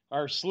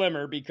are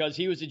slimmer because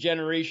he was a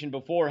generation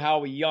before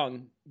Howie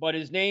Young. But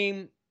his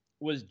name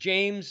was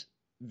James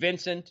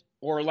Vincent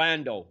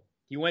Orlando.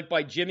 He went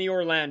by Jimmy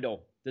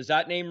Orlando. Does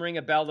that name ring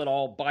a bell at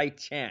all by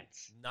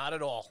chance? Not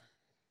at all.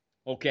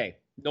 Okay,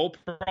 no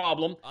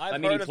problem.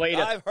 I've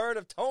heard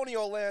of Tony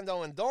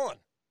Orlando and Dawn.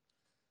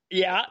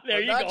 Yeah, there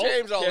you go.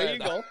 James Orlando. There you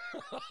go.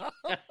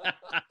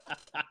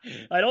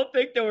 I don't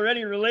think there were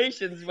any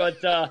relations,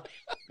 but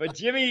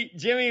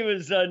Jimmy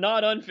was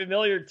not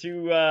unfamiliar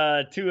to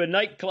a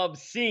nightclub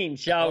scene,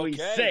 shall we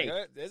say?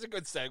 Good. There's a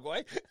good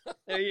segue.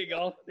 There you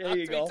go.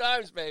 Three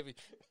times, baby.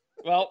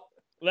 Well,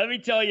 let me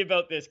tell you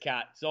about this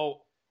cat.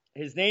 So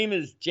his name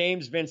is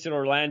James Vincent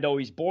Orlando.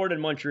 He's born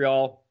in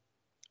Montreal.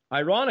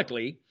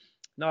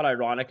 Not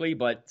ironically,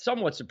 but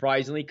somewhat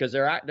surprisingly, because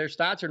their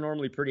stats are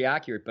normally pretty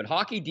accurate. But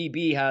Hockey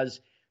DB has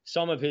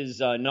some of his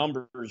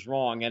numbers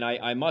wrong, and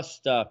I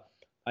must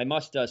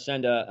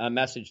send a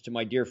message to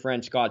my dear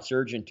friend Scott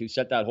Surgeon to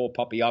set that whole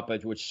puppy up,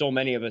 which so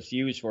many of us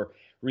use for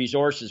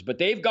resources. But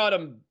they've got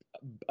him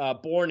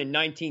born in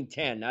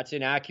 1910. That's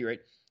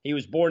inaccurate. He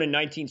was born in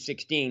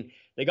 1916.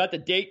 They got the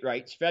date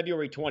right. It's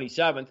February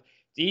 27th.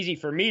 It's easy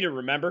for me to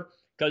remember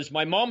because it's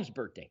my mom's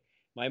birthday.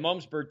 My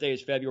mom's birthday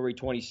is February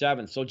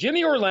 27th. So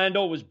Jimmy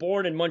Orlando was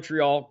born in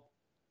Montreal,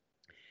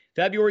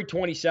 February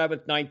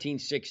 27th,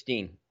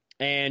 1916.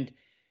 And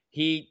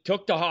he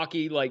took to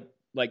hockey like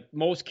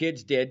most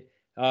kids did,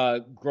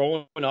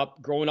 growing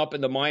up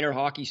in the minor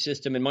hockey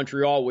system in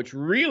Montreal, which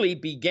really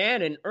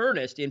began in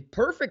earnest in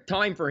perfect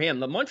time for him.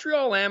 The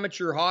Montreal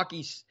amateur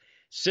hockey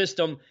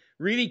system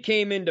really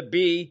came into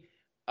being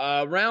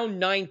around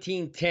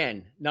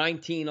 1910,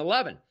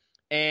 1911.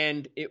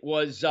 And it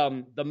was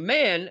the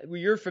man,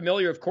 you're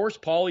familiar, of course,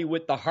 Paulie,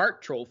 with the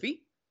Hart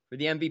Trophy for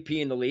the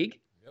MVP in the league.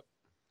 Yep.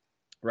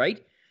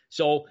 Right?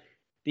 So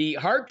the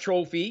Hart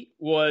Trophy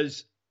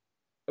was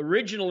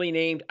originally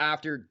named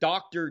after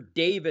Dr.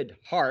 David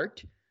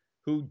Hart,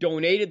 who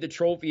donated the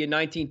trophy in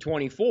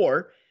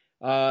 1924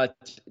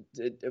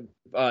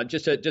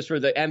 just for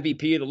the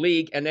MVP of the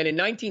league. And then in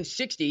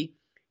 1960,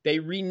 they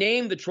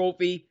renamed the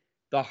trophy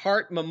the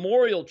Hart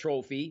Memorial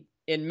Trophy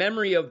in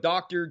memory of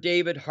Dr.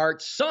 David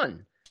Hart's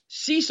son,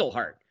 Cecil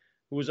Hart,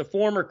 who was a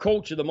former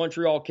coach of the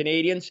Montreal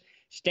Canadiens,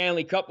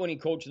 Stanley Cup winning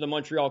coach of the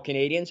Montreal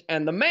Canadiens,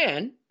 and the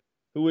man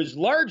who is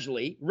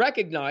largely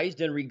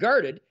recognized and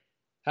regarded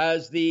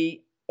as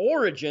the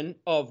origin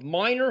of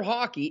minor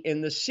hockey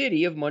in the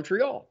city of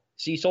Montreal,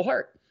 Cecil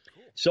Hart.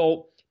 Cool.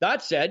 So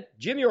that said,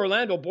 Jimmy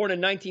Orlando, born in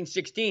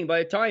 1916, by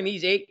the time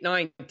he's 8,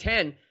 9,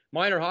 10,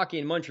 minor hockey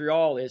in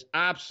Montreal is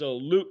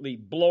absolutely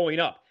blowing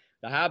up.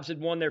 The Habs had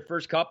won their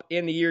first cup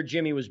in the year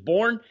Jimmy was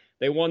born.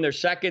 They won their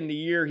second the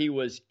year he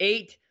was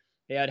 8.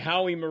 They had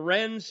Howie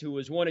Morenz, who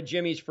was one of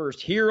Jimmy's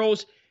first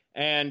heroes.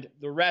 And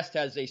the rest,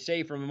 as they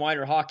say from a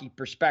minor hockey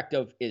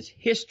perspective, is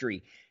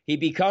history. He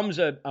becomes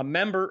a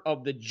member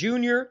of the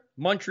Junior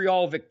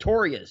Montreal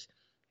Victorias.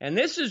 And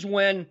this is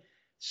when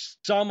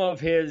some of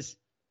his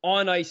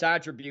on-ice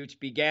attributes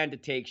began to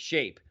take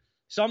shape.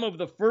 Some of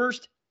the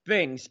first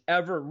things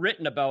ever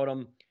written about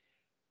him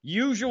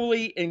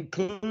usually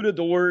included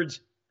the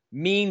words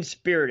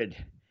mean-spirited.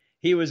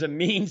 He was a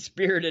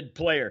mean-spirited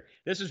player.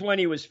 This is when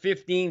he was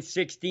 15,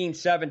 16,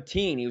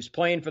 17. He was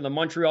playing for the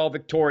Montreal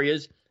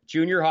Victorias,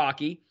 junior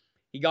hockey.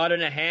 He got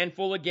in a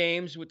handful of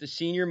games with the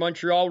senior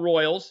Montreal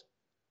Royals.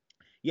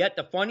 Yet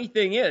the funny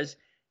thing is,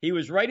 he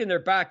was right in their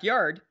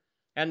backyard,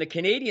 and the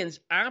Canadiens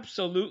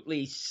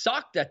absolutely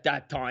sucked at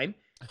that time.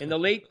 In the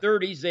late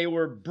 30s, they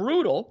were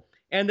brutal,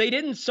 and they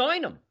didn't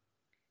sign him.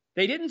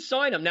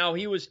 Now,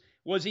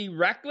 was he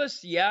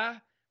reckless? Yeah.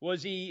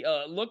 Was he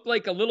looked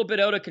like a little bit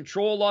out of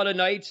control a lot of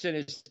nights, and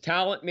his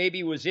talent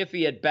maybe was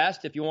iffy at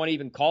best, if you want to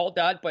even call it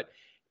that. But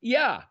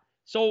yeah,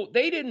 so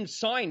they didn't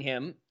sign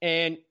him,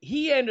 and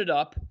he ended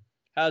up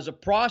as a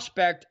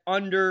prospect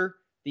under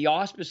the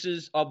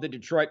auspices of the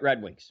Detroit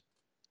Red Wings.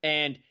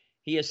 And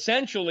he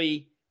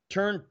essentially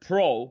turned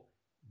pro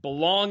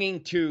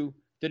belonging to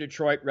the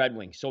Detroit Red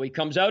Wings. So he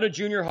comes out of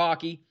junior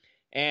hockey,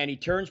 and he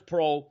turns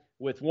pro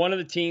with one of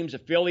the teams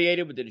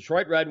affiliated with the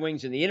Detroit Red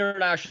Wings in the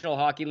International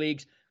Hockey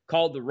Leagues,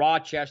 called the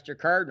Rochester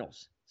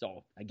Cardinals.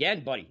 So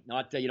again, buddy,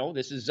 not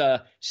this is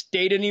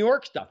state of New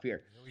York stuff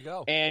here. Here we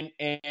go. And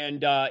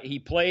he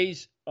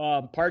plays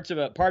part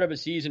of a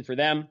season for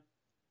them.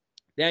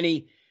 Then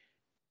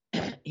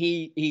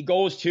he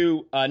goes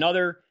to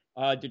another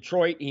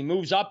Detroit. He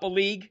moves up a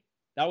league.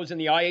 That was in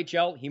the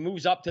IHL. He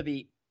moves up to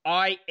the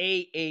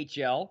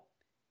IAHL,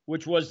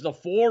 which was the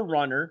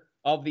forerunner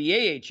of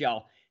the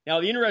AHL. Now,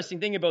 the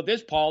interesting thing about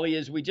this, Paulie,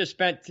 is we just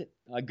spent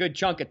a good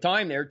chunk of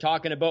time there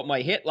talking about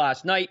my hit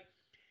last night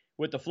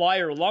with the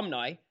Flyer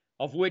alumni,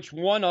 of which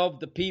one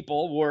of the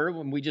people were,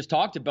 when we just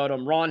talked about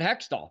him, Ron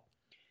Hextall.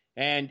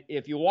 And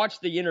if you watch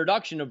the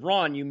introduction of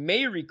Ron, you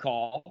may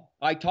recall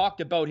I talked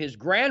about his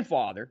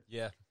grandfather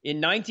in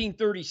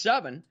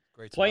 1937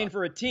 playing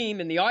for a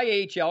team in the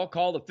IHL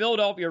called the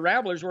Philadelphia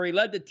Ramblers, where he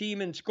led the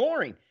team in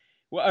scoring,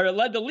 or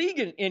led the league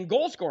in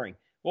goal scoring.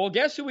 Well,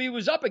 guess who he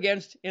was up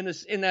against in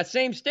that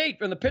same state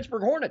from the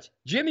Pittsburgh Hornets?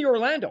 Jimmy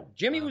Orlando.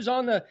 Jimmy was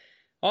in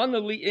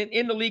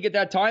the league at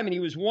that time, and he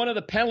was one of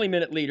the penalty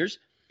minute leaders.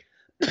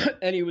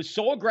 And he was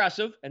so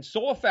aggressive and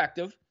so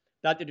effective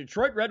that the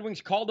Detroit Red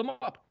Wings called him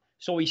up.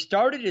 So he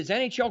started his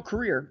NHL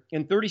career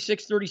in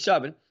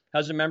 36-37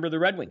 as a member of the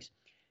Red Wings.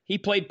 He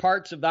played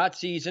parts of that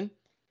season.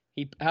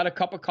 He had a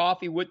cup of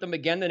coffee with them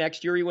again the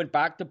next year. He went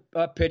back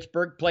to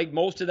Pittsburgh, played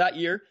most of that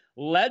year,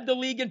 led the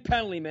league in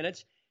penalty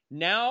minutes.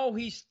 Now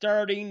he's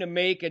starting to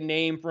make a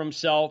name for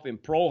himself in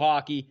pro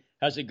hockey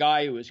as a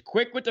guy who is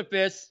quick with the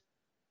fists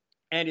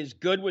and is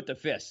good with the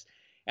fists.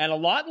 And a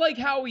lot like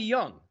Howie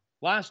Young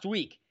last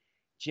week,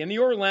 Jimmy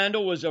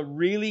Orlando was a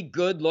really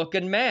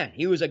good-looking man.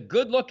 He was a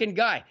good-looking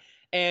guy.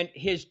 And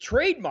his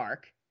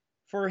trademark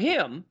for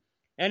him,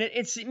 and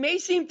it may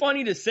seem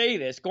funny to say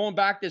this going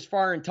back this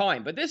far in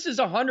time, but this is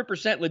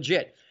 100%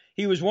 legit.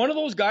 He was one of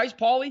those guys,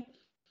 Paulie,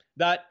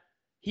 that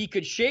he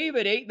could shave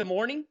at 8 in the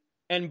morning,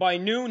 and by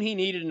noon, he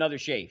needed another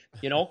shave.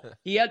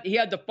 He had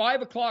the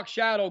 5 o'clock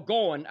shadow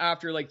going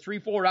after like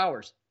 3-4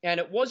 hours. And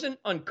it wasn't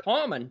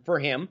uncommon for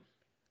him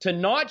to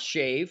not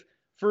shave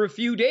for a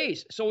few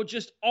days. So it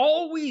just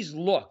always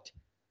looked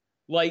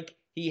like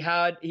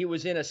he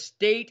was in a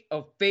state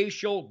of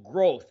facial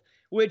growth,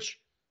 which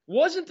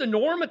wasn't the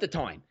norm at the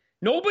time.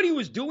 Nobody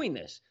was doing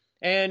this.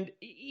 And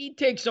he'd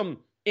take some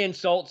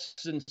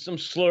insults and some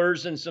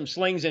slurs and some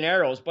slings and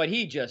arrows, but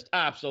he just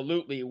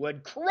absolutely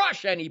would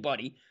crush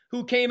anybody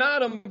who came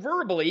at him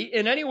verbally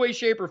in any way,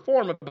 shape, or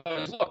form about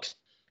his looks.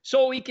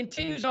 So he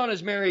continues on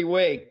his merry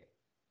way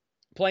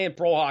playing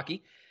pro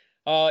hockey.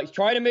 He's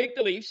trying to make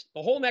the Leafs.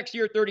 The whole next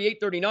year,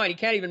 38-39, he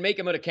can't even make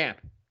them out of camp.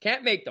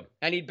 Can't make them.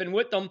 And he'd been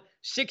with them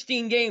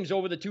 16 games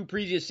over the 2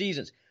 previous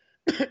seasons.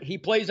 He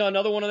plays on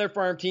another one of their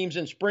farm teams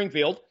in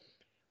Springfield.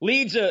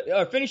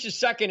 Finishes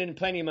second in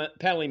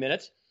penalty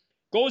minutes.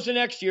 Goes the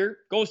next year,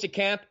 goes to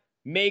camp,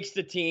 makes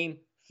the team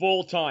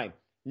full-time.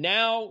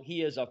 Now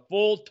he is a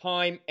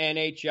full-time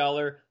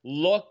NHLer.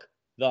 Look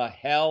the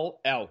hell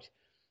out.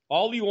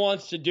 All he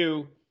wants to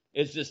do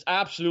is just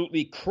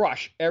absolutely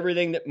crush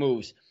everything that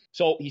moves.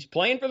 So he's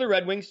playing for the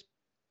Red Wings.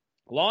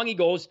 Along he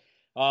goes.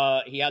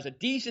 He has a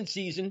decent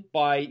season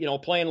by,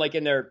 playing like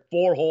in their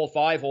 4-hole,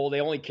 5-hole.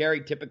 They only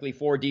carried typically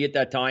 4D at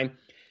that time.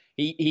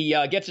 He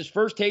gets his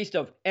first taste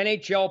of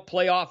NHL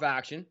playoff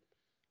action.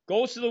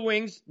 Goes to the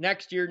Wings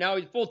next year. Now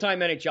he's full-time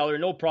NHLer,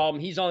 no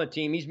problem. He's on the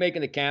team. He's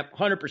making the camp,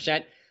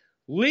 100%.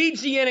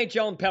 Leads the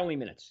NHL in penalty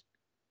minutes.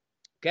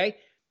 Okay?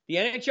 The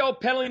NHL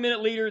penalty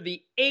minute leader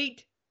the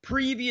 8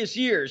 previous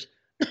years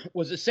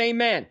was the same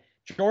man,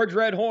 George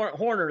Red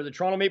Horner of the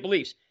Toronto Maple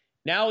Leafs.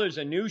 Now there's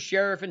a new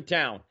sheriff in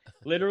town,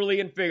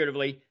 literally and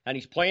figuratively, and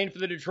he's playing for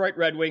the Detroit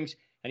Red Wings,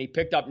 and he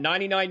picked up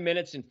 99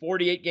 minutes in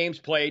 48 games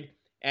played,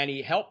 and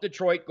he helped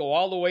Detroit go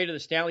all the way to the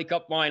Stanley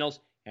Cup Finals,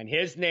 and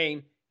his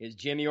name is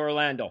Jimmy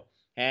Orlando.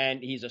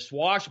 And he's a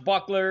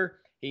swashbuckler.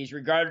 He's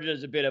regarded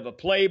as a bit of a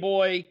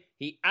playboy.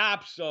 He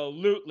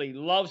absolutely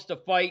loves to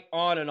fight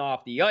on and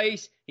off the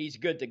ice. He's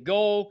good to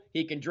go.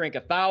 He can drink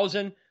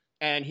 1,000.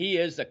 and he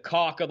is the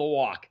cock of the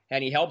walk,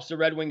 and he helps the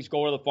Red Wings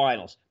go to the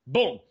finals.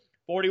 Boom,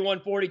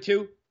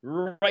 41-42,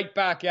 right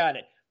back at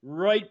it.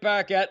 Right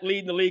back at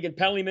leading the league in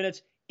penalty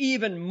minutes,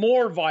 even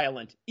more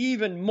violent,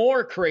 even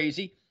more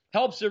crazy,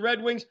 helps the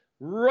Red Wings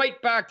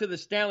right back to the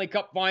Stanley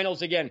Cup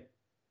Finals again.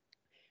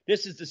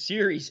 This is the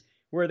series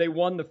where they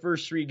won the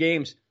first 3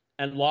 games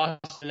and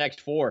lost the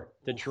next 4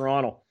 to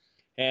Toronto.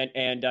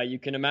 And you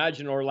can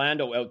imagine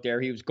Orlando out there.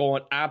 He was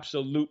going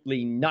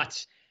absolutely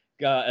nuts,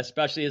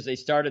 especially as they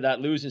started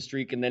that losing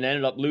streak and then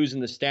ended up losing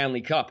the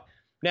Stanley Cup.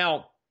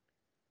 Now,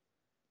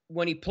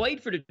 when he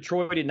played for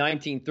Detroit in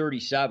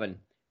 1937,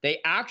 they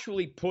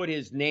actually put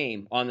his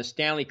name on the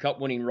Stanley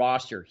Cup winning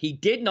roster. He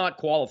did not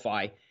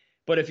qualify,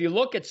 but if you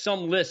look at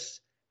some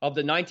lists of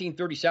the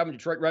 1937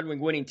 Detroit Red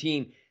Wing winning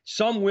team,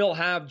 some will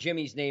have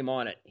Jimmy's name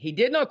on it. He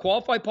did not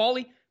qualify,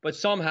 Paulie, but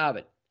some have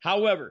it.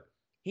 However,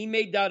 he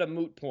made that a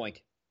moot point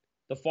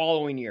the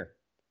following year,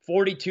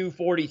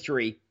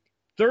 42-43,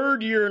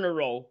 3rd year in a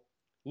row,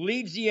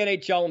 leads the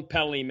NHL in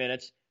penalty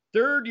minutes,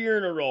 3rd year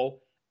in a row,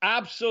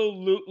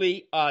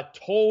 absolutely a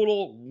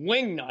total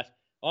wingnut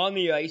on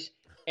the ice,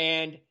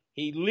 and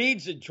he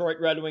leads the Detroit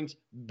Red Wings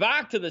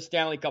back to the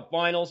Stanley Cup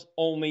Finals,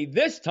 only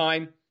this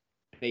time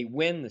they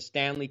win the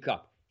Stanley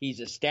Cup. He's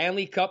a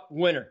Stanley Cup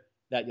winner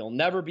that you'll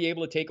never be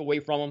able to take away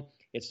from him.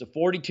 It's the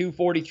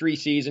 42-43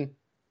 season,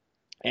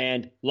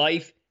 and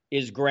life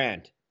is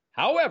grand.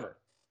 However,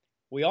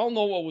 we all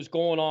know what was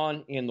going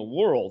on in the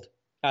world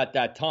at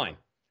that time.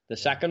 The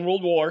Second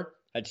World War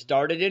had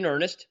started in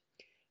earnest,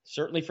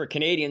 certainly for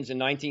Canadians in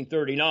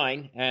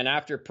 1939, and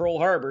after Pearl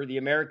Harbor, the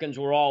Americans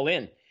were all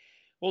in.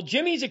 Well,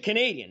 Jimmy's a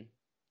Canadian,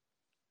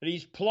 but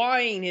he's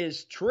plying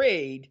his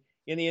trade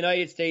in the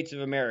United States of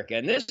America.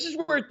 And this is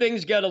where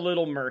things get a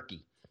little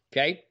murky,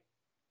 okay?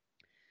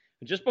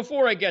 Just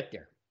before I get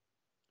there,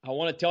 I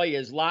want to tell you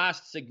his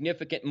last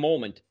significant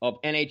moment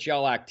of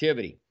NHL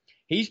activity.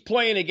 He's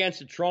playing against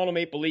the Toronto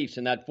Maple Leafs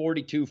in that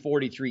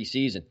 42-43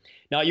 season.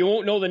 Now, you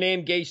won't know the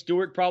name Gay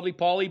Stewart probably,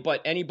 Paulie,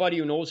 but anybody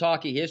who knows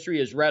hockey history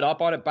has read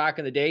up on it back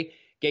in the day.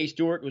 Gay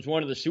Stewart was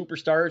one of the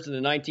superstars in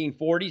the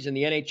 1940s in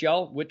the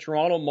NHL with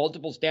Toronto,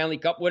 multiple Stanley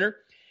Cup winner.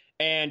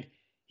 And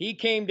he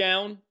came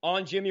down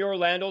on Jimmy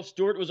Orlando.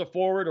 Stewart was a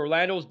forward,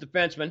 Orlando was a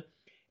defenseman.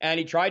 And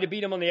he tried to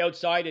beat him on the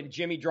outside, and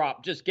Jimmy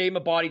dropped. Just gave him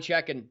a body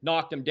check and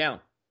knocked him down.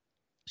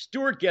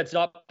 Stewart gets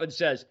up and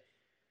says,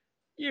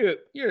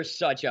 You're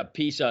such a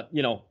piece of,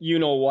 you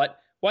know what.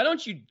 Why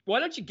don't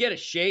you get a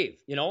shave?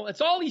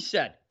 That's all he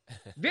said.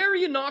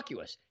 Very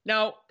innocuous.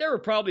 Now, there were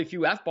probably a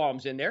few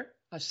F-bombs in there,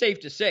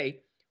 safe to say.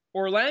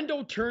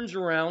 Orlando turns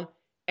around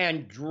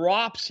and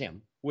drops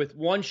him with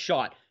one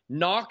shot,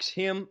 knocks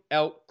him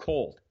out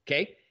cold,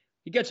 okay?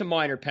 He gets a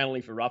minor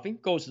penalty for roughing,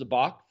 goes to the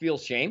box,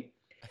 feels shame,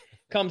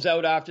 comes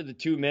out after the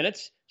 2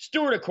 minutes.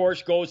 Stewart, of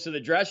course, goes to the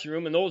dressing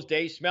room. In those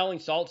days, smelling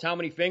salts, how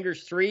many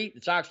fingers? 3.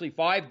 It's actually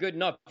 5. Good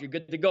enough. You're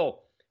good to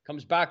go.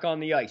 Comes back on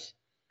the ice.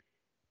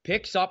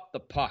 Picks up the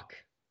puck.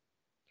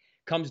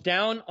 Comes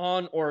down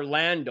on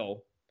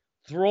Orlando.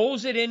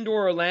 Throws it into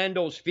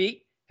Orlando's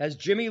feet. As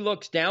Jimmy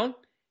looks down,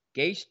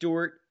 Gay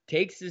Stewart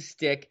takes his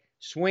stick,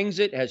 swings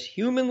it as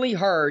humanly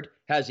hard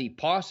as he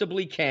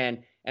possibly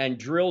can, and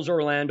drills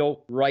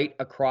Orlando right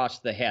across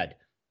the head.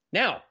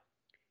 Now,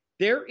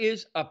 there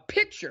is a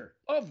picture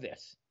of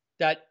this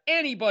that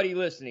anybody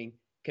listening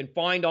can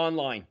find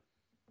online.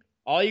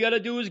 All you got to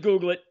do is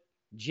Google it.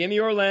 Jimmy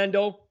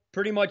Orlando,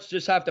 pretty much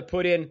just have to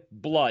put in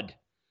blood.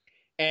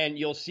 And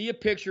you'll see a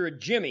picture of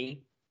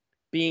Jimmy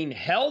being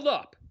held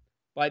up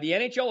by the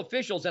NHL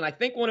officials, and I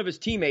think one of his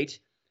teammates,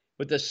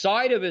 with the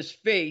side of his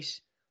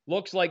face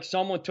looks like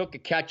someone took a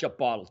ketchup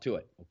bottle to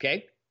it,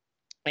 okay?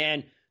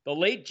 And the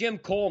late Jim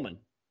Coleman,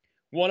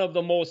 one of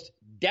the most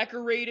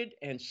decorated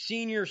and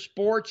senior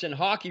sports and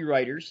hockey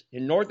writers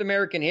in North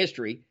American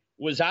history,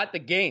 was at the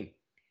game.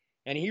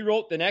 And he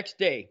wrote the next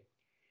day,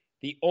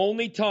 "The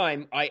only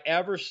time I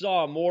ever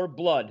saw more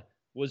blood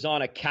was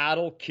on a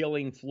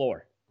cattle-killing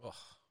floor." Ugh.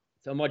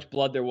 That's how much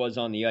blood there was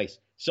on the ice.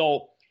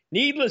 So,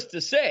 needless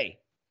to say,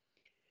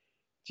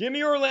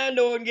 Jimmy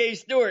Orlando and Gay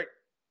Stewart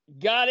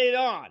got it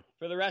on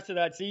for the rest of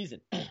that season.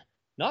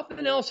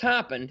 Nothing else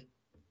happened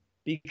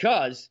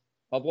because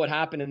of what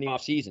happened in the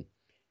offseason.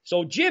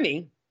 So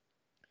Jimmy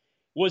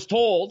was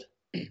told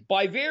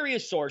by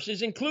various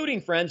sources,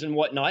 including friends and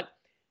whatnot,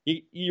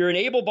 you're an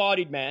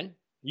able-bodied man.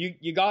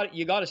 You got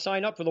to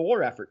sign up for the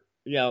war effort.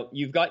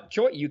 You've got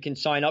choice. You can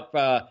sign up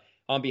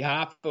on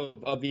behalf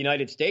of the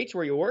United States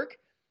where you work,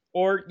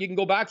 or you can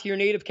go back to your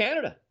native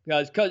Canada.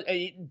 Because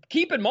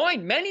keep in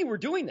mind, many were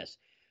doing this.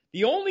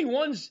 The only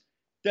ones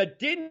that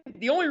didn't,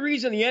 the only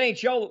reason the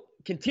NHL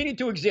continued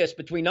to exist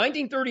between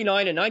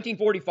 1939 and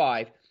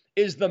 1945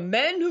 is the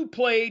men who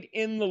played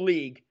in the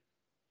league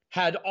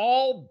had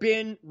all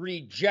been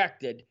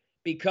rejected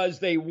because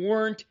they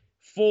weren't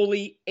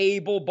fully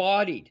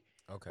able-bodied.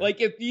 Okay. Like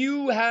if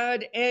you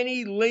had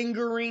any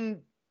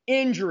lingering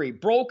injury,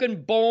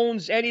 broken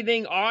bones,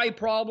 anything, eye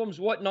problems,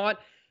 whatnot,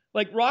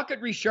 like Rocket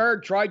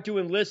Richard tried to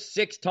enlist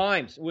 6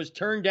 times, was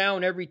turned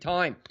down every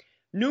time.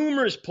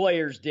 Numerous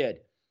players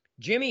did.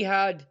 Jimmy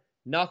had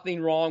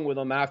Nothing wrong with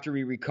him after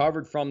he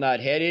recovered from that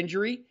head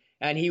injury.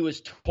 And he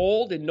was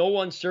told in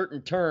no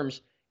uncertain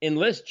terms,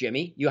 enlist,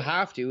 Jimmy. You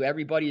have to.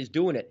 Everybody is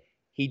doing it.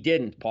 He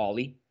didn't,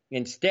 Paulie.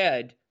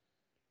 Instead,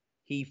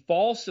 he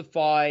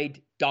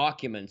falsified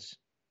documents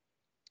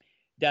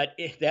that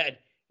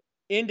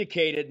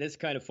indicated, and it's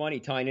kind of funny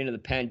tying into the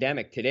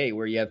pandemic today,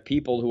 where you have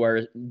people who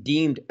are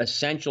deemed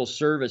essential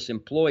service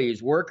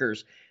employees,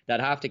 workers that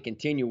have to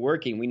continue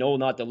working. We know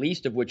not the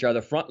least of which are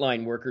the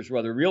frontline workers, who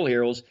are the real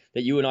heroes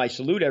that you and I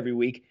salute every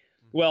week.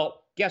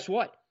 Well, guess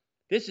what?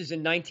 This is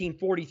in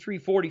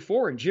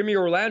 1943-44, and Jimmy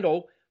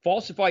Orlando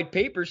falsified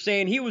papers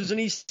saying he was an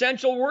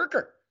essential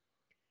worker.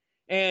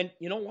 And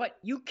you know what?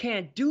 You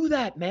can't do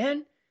that,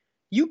 man.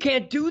 You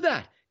can't do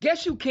that.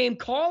 Guess who came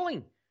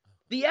calling?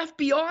 The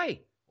FBI.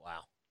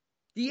 Wow.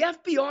 The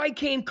FBI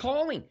came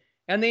calling,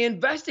 and they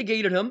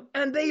investigated him,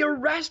 and they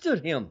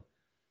arrested him.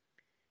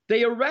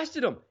 They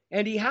arrested him,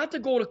 and he had to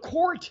go to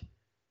court.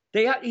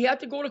 He had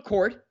to go to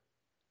court,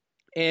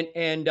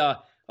 and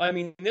I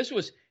mean, this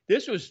was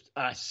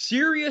a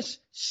serious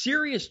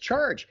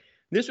charge.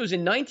 This was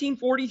in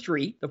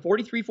 1943, the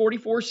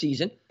 43-44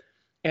 season,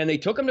 and they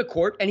took him to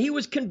court, and he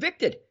was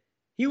convicted.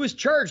 He was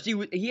charged.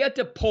 He had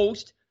to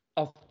post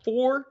a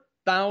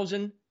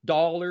 $4,000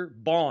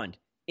 bond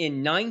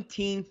in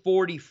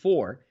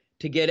 1944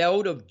 to get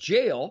out of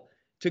jail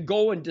to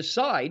go and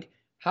decide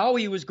how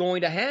he was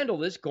going to handle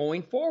this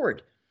going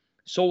forward.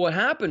 So what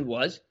happened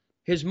was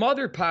his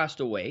mother passed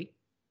away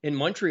in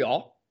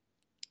Montreal,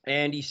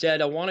 and he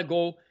said, I want to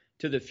go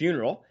to the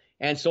funeral.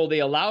 And so they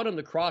allowed him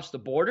to cross the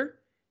border.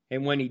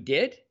 And when he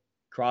did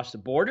cross the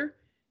border,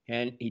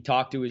 and he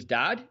talked to his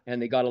dad,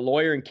 and they got a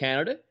lawyer in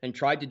Canada and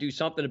tried to do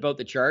something about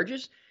the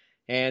charges.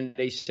 And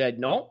they said,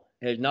 no,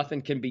 there's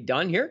nothing can be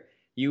done here.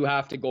 You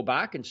have to go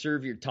back and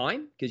serve your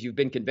time because you've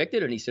been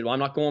convicted. And he said, well, I'm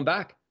not going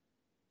back.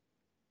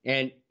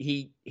 And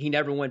he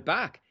never went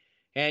back.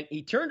 And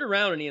he turned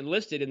around and he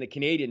enlisted in the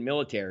Canadian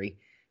military.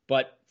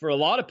 But for a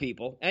lot of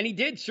people, and he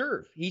did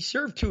serve. He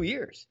served 2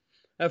 years.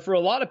 For a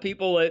lot of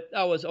people,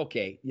 that was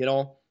okay. You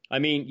know, I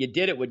mean, you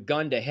did it with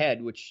gun to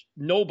head, which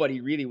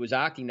nobody really was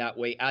acting that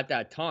way at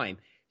that time.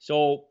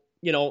 So,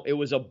 you know, it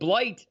was a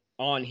blight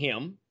on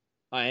him.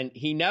 And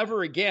he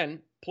never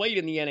again played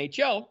in the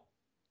NHL.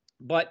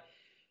 But,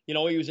 you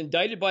know, he was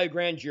indicted by a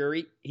grand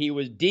jury. He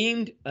was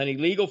deemed an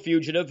illegal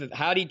fugitive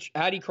had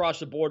he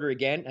crossed the border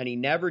again, and he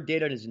never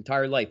did in his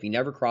entire life. He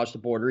never crossed the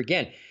border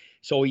again.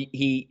 So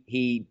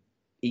he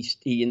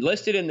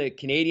enlisted in the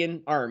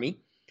Canadian Army.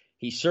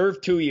 He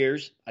served 2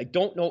 years. I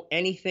don't know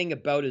anything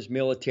about his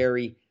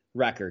military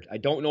record. I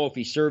don't know if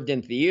he served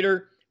in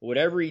theater,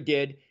 whatever he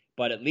did,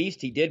 but at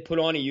least he did put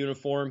on a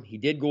uniform. He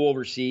did go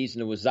overseas,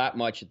 and it was that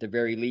much at the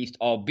very least,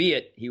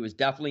 albeit he was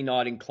definitely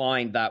not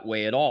inclined that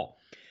way at all.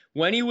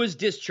 When he was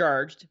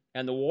discharged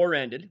and the war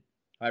ended,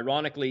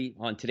 ironically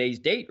on today's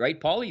date, right,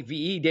 Paulie?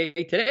 VE Day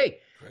today,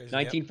 crazy,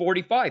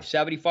 1945, yep.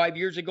 75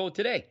 years ago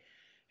today.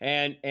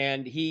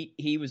 And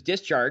he was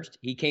discharged.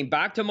 He came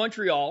back to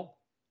Montreal,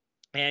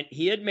 and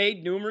he had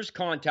made numerous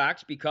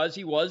contacts because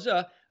he was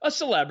a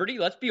celebrity,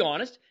 let's be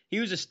honest. He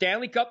was a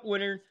Stanley Cup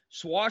winner,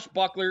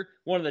 swashbuckler,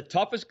 one of the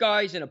toughest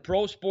guys in a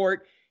pro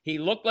sport. He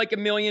looked like $1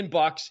 million,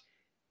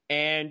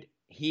 and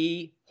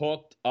he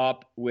hooked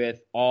up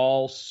with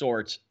all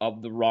sorts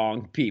of the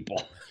wrong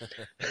people.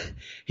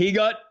 He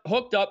got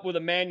hooked up with a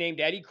man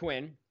named Eddie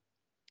Quinn,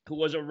 who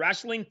was a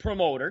wrestling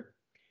promoter,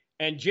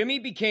 and Jimmy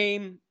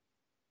became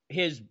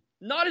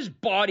not his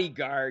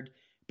bodyguard,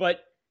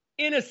 but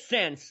in a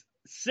sense,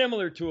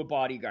 similar to a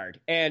bodyguard.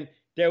 And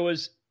there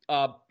was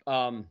a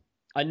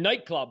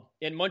nightclub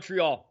in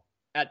Montreal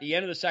at the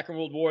end of the Second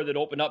World War that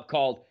opened up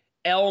called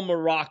El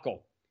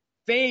Morocco.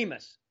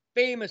 Famous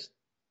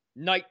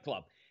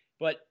nightclub.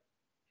 But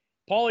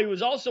Paulie,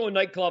 was also a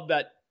nightclub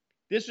that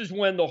this was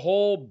when the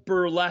whole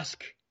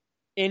burlesque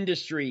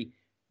industry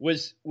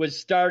was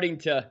starting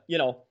to, you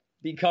know,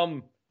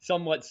 become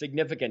somewhat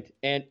significant.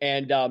 And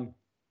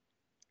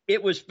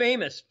it was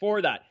famous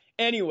for that.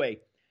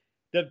 Anyway,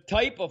 the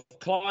type of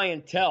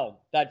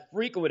clientele that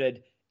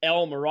frequented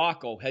El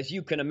Morocco, as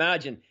you can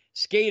imagine,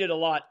 skated a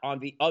lot on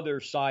the other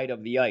side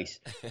of the ice.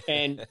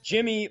 And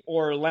Jimmy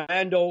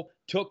Orlando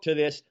took to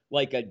this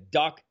like a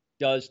duck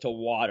does to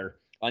water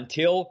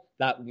until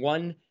that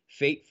one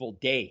fateful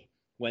day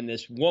when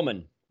this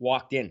woman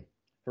walked in.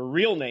 Her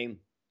real name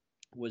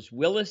was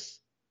Willis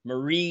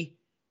Marie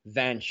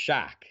Van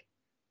Schack.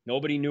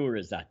 Nobody knew her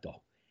as that,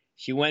 though.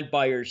 She went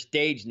by her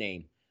stage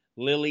name,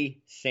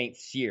 Lily St.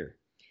 Cyr.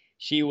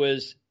 She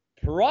was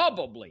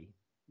probably,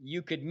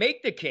 you could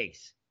make the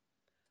case,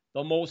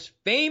 the most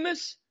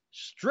famous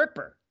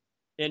stripper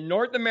in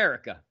North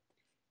America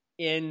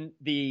in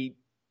the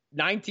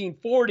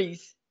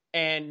 1940s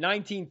and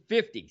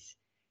 1950s.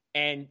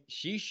 And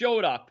she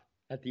showed up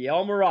at the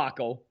El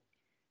Morocco,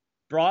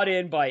 brought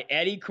in by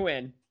Eddie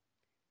Quinn,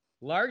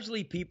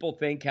 largely people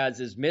think has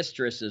his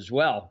mistress as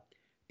well.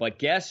 But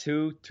guess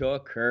who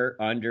took her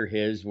under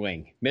his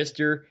wing?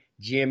 Mr.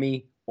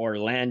 Jimmy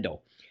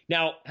Orlando.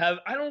 Now,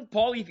 I don't know,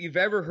 Paulie, if you've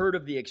ever heard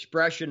of the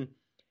expression,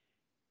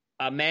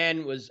 a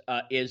man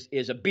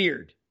is a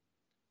beard.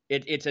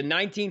 It's a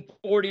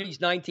 1940s,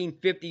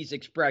 1950s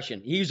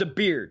expression. He was a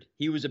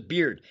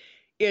beard.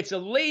 It's a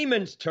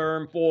layman's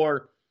term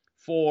for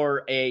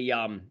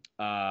a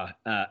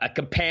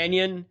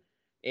companion,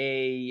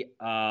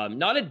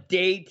 not a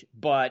date,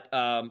 but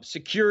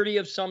security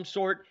of some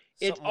sort.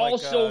 It's Something like,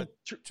 also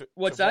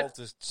what's that?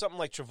 Something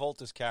like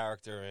Travolta's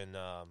character in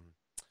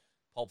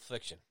Pulp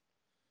Fiction.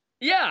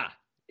 Yeah.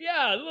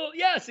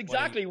 Yes,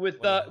 exactly.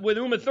 With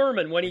Uma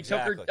Thurman when he took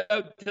her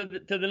out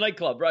to the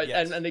nightclub, right?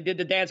 Yes. And they did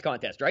the dance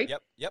contest, right?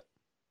 Yep.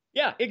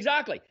 Yeah,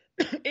 exactly.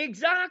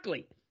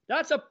 Exactly.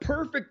 That's a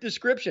perfect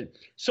description.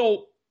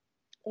 So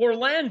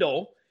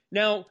Orlando,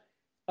 now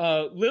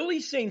Lily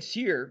St.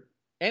 Cyr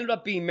ended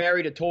up being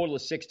married a total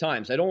of 6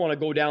 times. I don't want to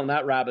go down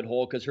that rabbit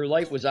hole because her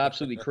life was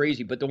absolutely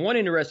crazy. But the one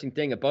interesting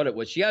thing about it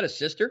was she had a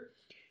sister.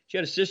 She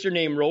had a sister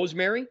named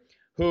Rosemary,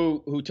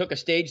 who took a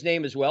stage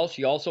name as well.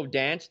 She also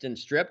danced and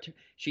stripped.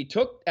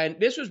 And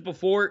this was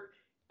before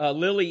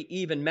Lily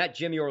even met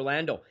Jimmy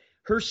Orlando.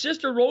 Her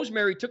sister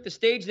Rosemary took the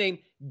stage name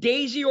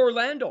Daisy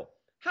Orlando.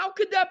 How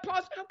could that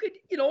possibly?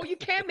 You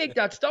can't make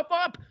that stuff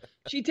up.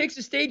 She takes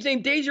the stage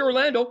name Daisy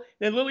Orlando,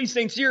 and Lily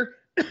St. Cyr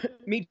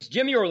meets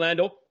Jimmy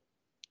Orlando,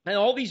 and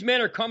all these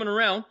men are coming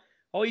around,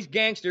 all these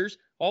gangsters,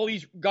 all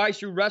these guys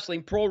through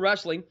wrestling, pro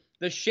wrestling,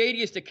 the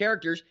shadiest of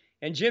characters,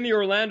 and Jimmy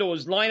Orlando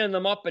was lining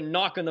them up and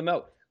knocking them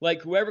out.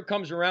 Like whoever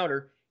comes around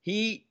her,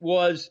 he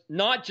was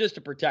not just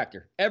a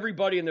protector.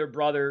 Everybody and their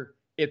brother,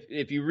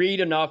 if you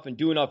read enough and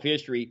do enough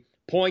history,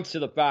 points to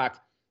the fact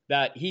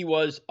that he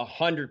was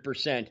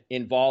 100%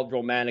 involved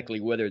romantically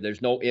with her.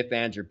 There's no ifs,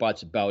 ands, or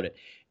buts about it.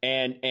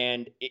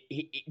 And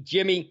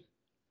Jimmy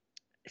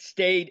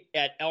stayed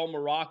at El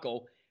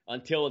Morocco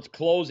until its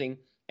closing,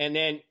 and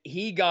then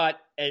he got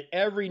at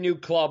every new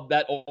club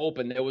that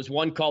opened. There was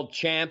one called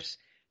Champs.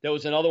 There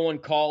was another one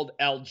called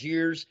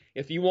Algiers.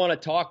 If you want to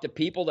talk to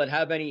people that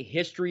have any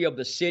history of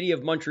the city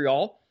of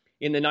Montreal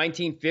in the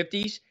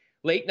 1950s,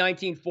 late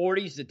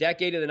 1940s, the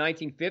decade of the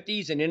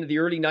 1950s, and into the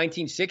early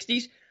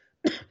 1960s,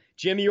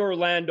 Jimmy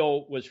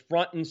Orlando was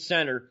front and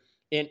center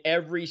in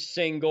every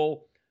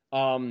single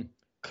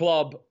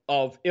club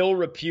of ill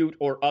repute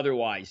or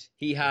otherwise.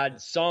 He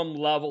had some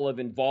level of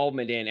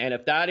involvement in. And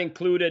if that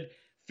included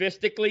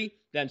fistically,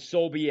 then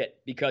so be it,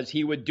 because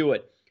he would do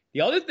it.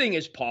 The other thing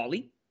is,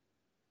 Paulie,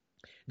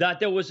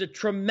 that there was a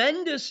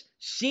tremendous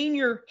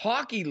senior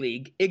hockey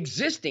league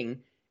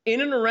existing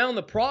in and around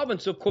the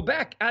province of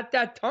Quebec at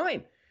that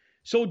time.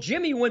 So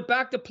Jimmy went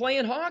back to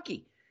playing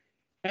hockey,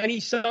 and he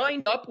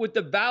signed up with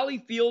the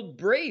Valleyfield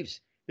Braves.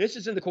 This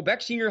is in the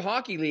Quebec Senior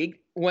Hockey League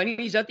when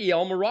he's at the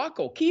El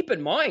Morocco. Keep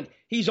in mind,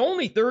 he's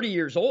only 30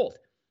 years old.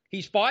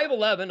 He's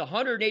 5'11",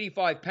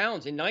 185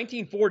 pounds in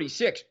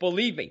 1946.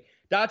 Believe me,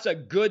 that's a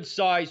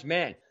good-sized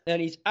man.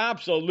 And he's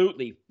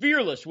absolutely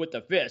fearless with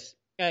the fists.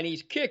 And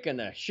he's kicking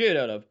the shit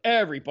out of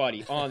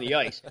everybody on the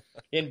ice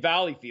in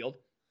Valleyfield.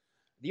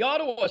 The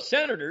Ottawa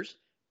Senators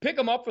pick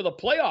him up for the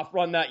playoff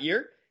run that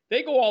year.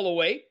 They go all the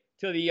way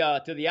to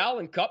the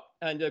Allen Cup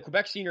and the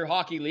Quebec Senior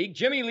Hockey League.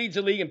 Jimmy leads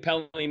the league in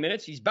penalty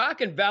minutes. He's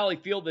back in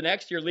Valleyfield the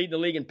next year, leading the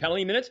league in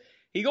penalty minutes.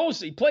 He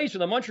plays for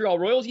the Montreal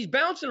Royals. He's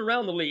bouncing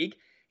around the league.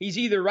 He's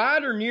either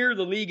at or near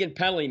the league in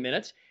penalty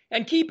minutes.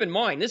 And keep in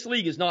mind, this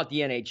league is not the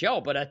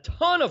NHL, but a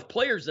ton of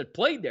players that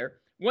played there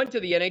went to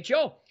the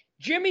NHL.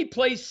 Jimmy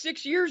plays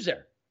 6 years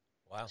there.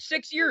 Wow.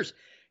 6 years.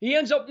 He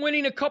ends up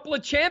winning a couple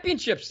of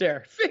championships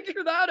there.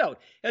 Figure that out.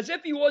 As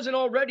if he wasn't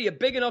already a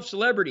big enough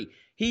celebrity.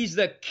 He's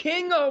the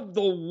king of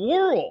the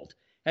world.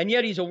 And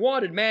yet he's a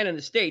wanted man in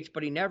the States,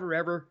 but he never,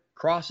 ever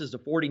crosses the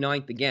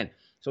 49th again.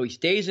 So he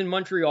stays in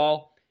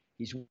Montreal.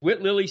 He's with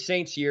Lily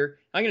St. Cyr.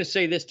 I'm going to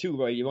say this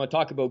too, right? You want to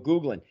talk about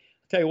Googling.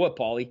 I'll tell you what,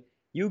 Paulie.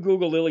 You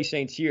Google Lily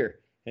St. Cyr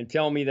and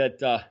tell me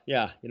that,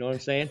 you know what I'm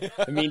saying?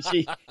 I mean,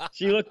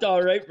 she looked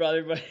all right,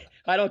 brother, but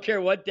I don't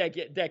care what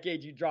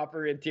decade you drop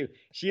her into.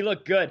 She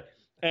looked good.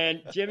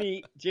 And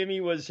Jimmy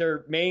was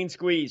her main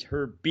squeeze,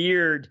 her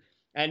beard.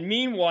 And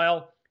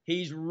meanwhile,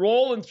 he's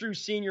rolling through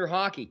senior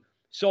hockey.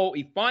 So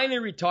he finally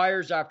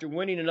retires after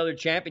winning another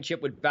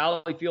championship with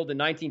Valleyfield in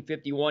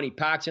 1951. He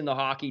packs in the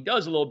hockey,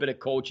 does a little bit of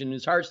coaching.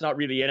 His heart's not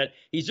really in it.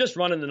 He's just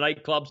running the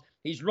nightclubs.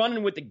 He's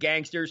running with the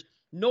gangsters.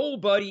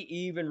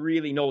 Nobody even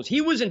really knows.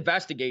 He was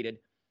investigated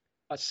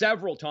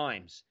several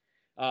times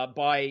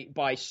by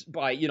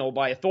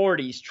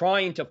authorities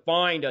trying to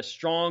find a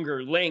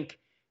stronger link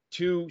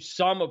to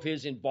some of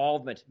his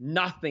involvement.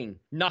 Nothing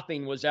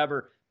was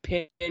ever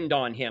pinned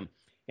on him.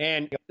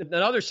 And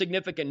another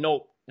significant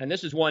note, and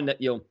this is one that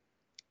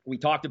we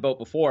talked about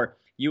before,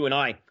 you and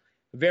I,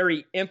 a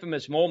very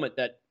infamous moment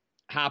that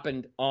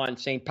happened on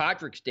St.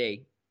 Patrick's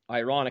Day,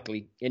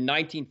 ironically, in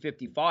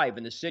 1955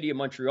 in the city of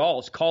Montreal.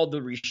 It's called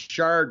the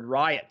Richard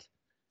Riot,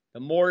 the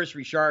Maurice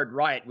Richard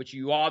Riot, which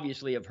you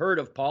obviously have heard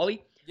of,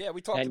 Paulie. Yeah,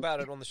 we talked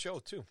about it on the show,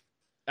 too.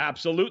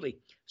 Absolutely.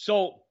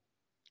 So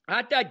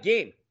at that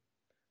game,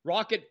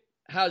 Rocket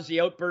has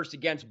the outburst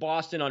against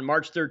Boston on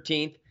March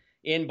 13th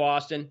in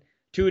Boston.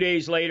 2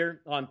 days later,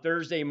 on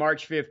Thursday,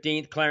 March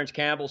 15th, Clarence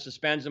Campbell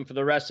suspends him for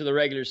the rest of the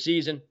regular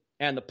season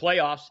and the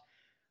playoffs.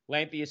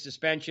 lengthiest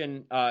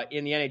suspension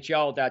in the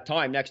NHL at that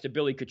time, next to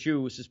Billy Kachuk,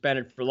 who was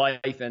suspended for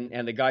life,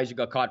 and the guys who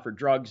got caught for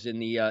drugs in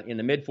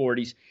the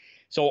mid-40s.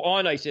 So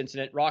on ice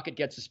incident, Rocket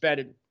gets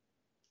suspended.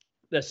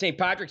 The St.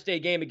 Patrick's Day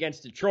game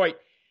against Detroit,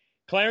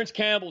 Clarence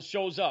Campbell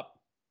shows up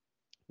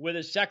with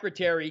his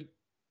secretary,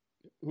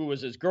 who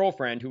was his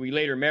girlfriend, who he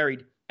later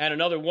married, and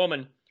another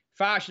woman,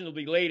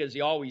 fashionably late as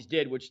he always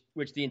did, which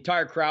the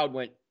entire crowd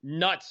went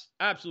nuts,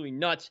 absolutely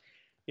nuts.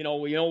 We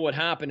know what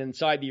happened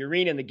inside the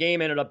arena, and the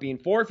game ended up being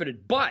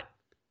forfeited. But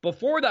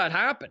before that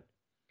happened,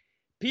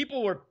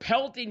 people were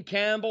pelting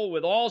Campbell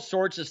with all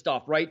sorts of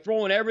stuff, right?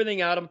 Throwing everything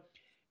at him.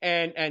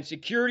 And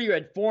security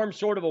had formed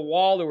sort of a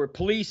wall. There were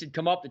police had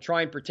come up to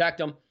try and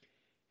protect him.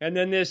 And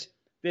then this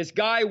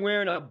guy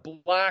wearing a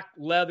black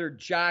leather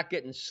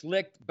jacket and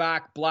slicked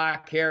back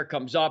black hair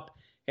comes up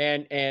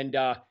and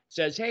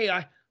says, "Hey,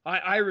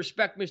 I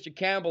respect Mr.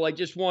 Campbell. I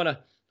just want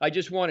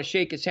to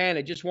shake his hand.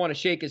 I just want to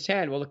shake his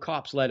hand." Well, the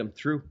cops let him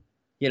through.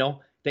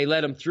 They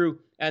let him through.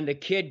 And the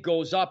kid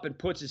goes up and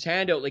puts his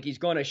hand out like he's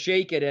going to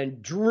shake it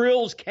and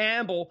drills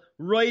Campbell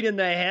right in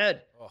the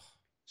head. Oh.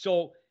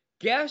 So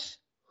guess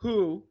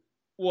who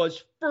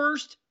was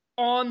first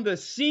on the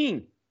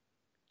scene?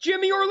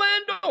 Jimmy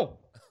Orlando.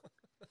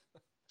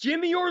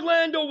 Jimmy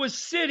Orlando was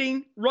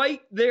sitting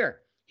right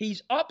there.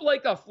 He's up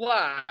like a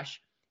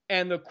flash,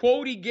 and the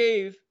quote he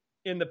gave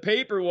in the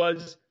paper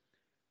was,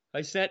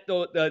 "I sent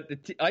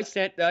I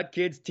sent that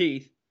kid's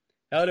teeth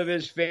out of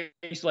his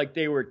face like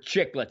they were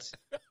chiclets."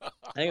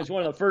 I think it's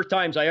one of the first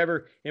times I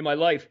ever in my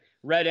life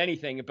read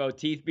anything about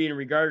teeth being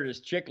regarded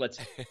as chiclets.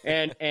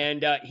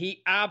 And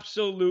he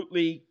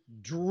absolutely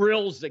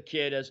drills the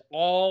kid as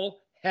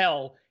all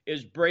hell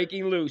is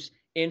breaking loose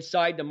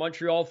inside the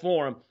Montreal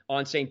Forum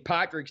on St.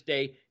 Patrick's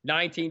Day,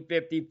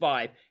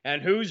 1955.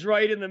 And who's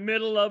right in the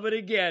middle of it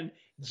again?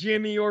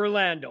 Jimmy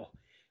Orlando.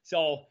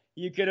 So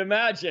you can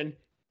imagine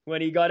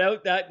when he got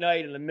out that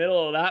night in the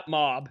middle of that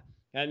mob,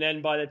 and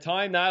then by the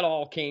time that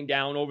all came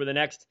down over the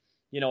next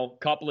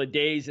couple of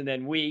days and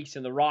then weeks,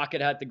 and the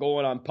Rocket had to go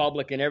in on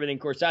public and everything.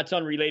 Of course, that's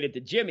unrelated to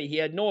Jimmy. He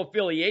had no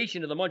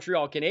affiliation to the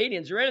Montreal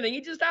Canadiens or anything.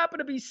 He just happened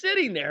to be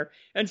sitting there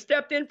and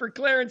stepped in for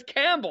Clarence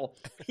Campbell.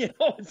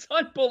 It's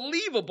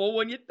unbelievable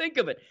when you think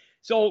of it.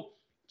 So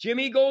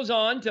Jimmy goes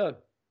on to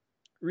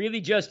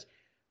really just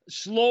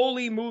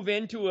slowly move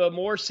into a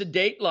more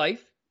sedate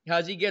life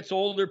as he gets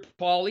older,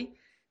 Paulie.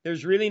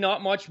 There's really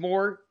not much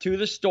more to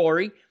the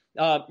story.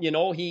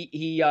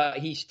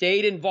 He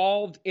stayed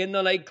involved in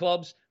the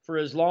nightclubs for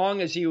as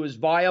long as he was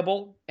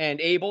viable and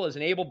able, as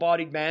an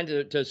able-bodied man,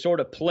 to sort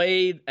of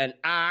play and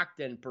act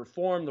and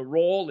perform the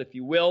role, if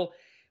you will.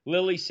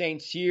 Lily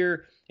St.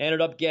 Cyr ended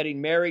up getting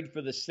married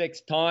for the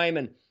 6th time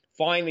and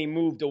finally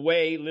moved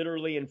away,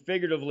 literally and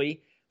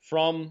figuratively,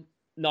 from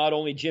not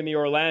only Jimmy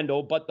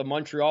Orlando, but the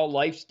Montreal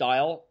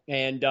lifestyle.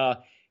 And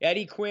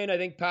Eddie Quinn, I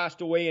think,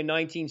 passed away in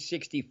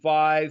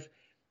 1965.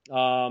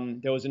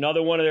 There was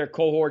another one of their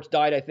cohorts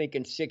died, I think,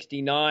 in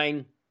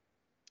 69.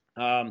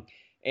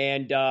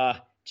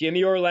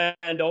 Jimmy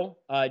Orlando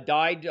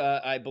died,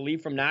 I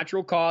believe, from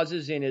natural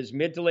causes in his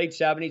mid to late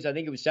 70s. I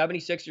think it was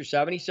 76 or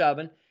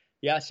 77.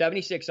 Yeah,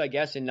 76, I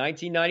guess, in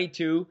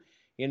 1992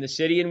 in the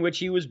city in which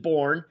he was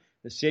born,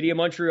 the city of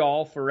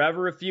Montreal,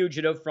 forever a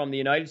fugitive from the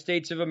United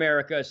States of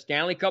America, a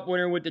Stanley Cup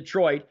winner with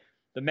Detroit,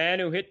 the man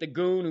who hit the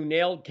goon who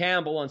nailed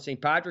Campbell on St.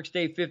 Patrick's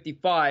Day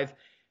 55,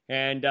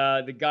 and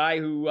the guy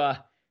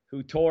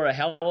who tore a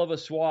hell of a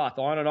swath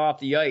on and off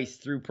the ice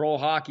through pro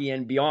hockey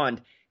and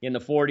beyond in the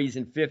 40s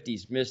and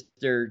 50s,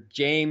 Mr.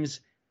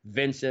 James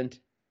Vincent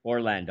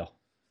Orlando.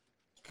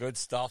 Good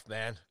stuff,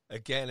 man.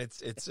 Again,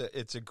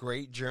 it's a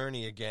great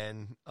journey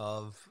again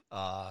of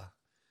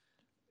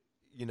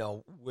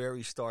where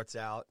he starts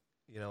out,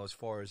 as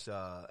far as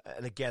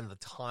and again the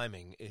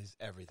timing is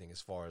everything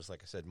as far as,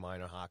 like I said,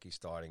 minor hockey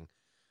starting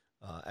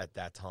at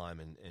that time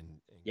and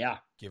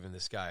giving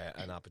this guy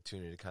an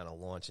opportunity to kind of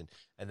launch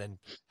and then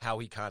how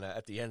he kind of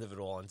at the end of it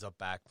all ends up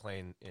back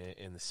playing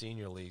in the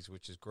senior leagues,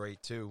 which is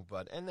great too.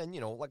 But and then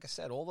like I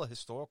said, all the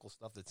historical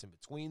stuff that's in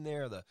between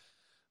there, the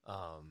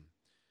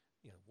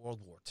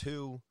World War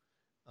II,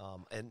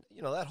 and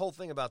that whole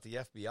thing about the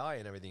FBI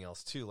and everything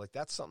else too. Like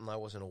that's something I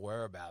wasn't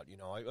aware about.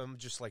 I'm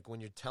just like, when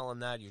you're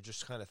telling that, you're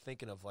just kind of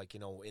thinking of like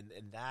in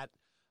that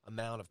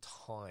amount of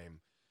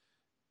time.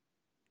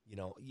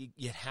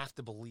 You have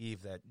to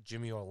believe that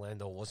Jimmy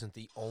Orlando wasn't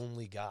the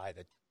only guy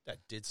that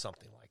did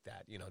something like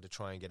that, to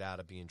try and get out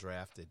of being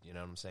drafted, you know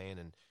what I'm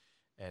saying?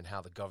 And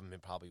how the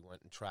government probably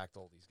went and tracked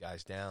all these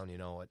guys down,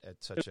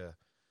 at such a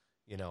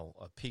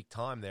peak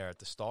time there at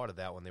the start of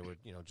that when they were,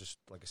 just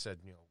like I said,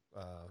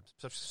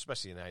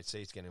 especially the United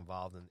States getting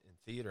involved in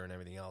theater and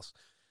everything else.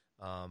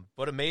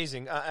 But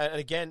amazing. And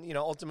again,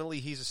 ultimately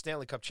he's a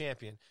Stanley Cup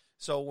champion.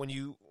 So when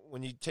you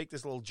take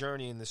this little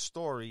journey in this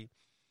story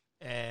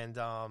and,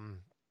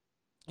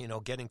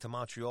 getting to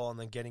Montreal and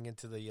then getting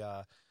into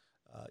the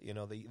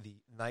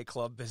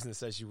nightclub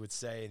business, as you would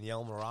say, and the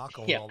El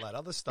Morocco and all that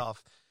other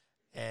stuff.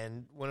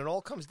 And when it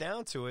all comes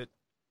down to it,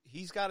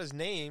 he's got his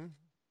name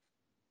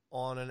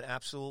on an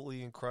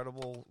absolutely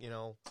incredible,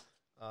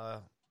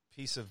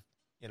 piece of,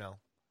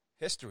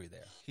 history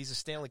there. He's a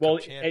Stanley Well,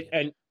 Cup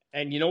champion.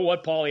 and you know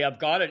what, Paulie? I've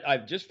got it.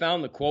 I've just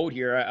found the quote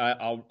here.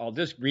 I'll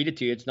just read it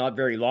to you. It's not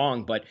very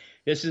long, but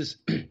this is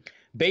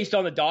based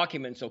on the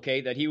documents,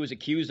 okay, that he was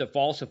accused of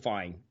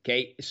falsifying,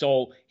 okay?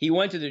 So he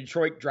went to the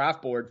Detroit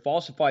Draft Board,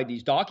 falsified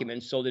these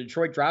documents, so the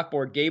Detroit Draft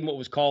Board gave him what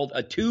was called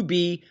a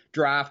 2B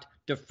draft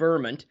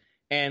deferment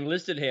and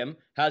listed him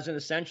as an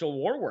essential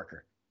war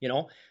worker, you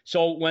know?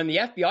 So when the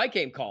FBI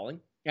came calling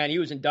and he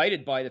was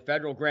indicted by the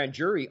federal grand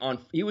jury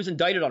he was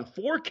indicted on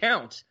 4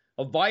 counts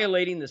of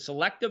violating the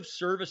Selective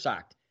Service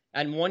Act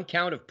and 1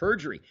 count of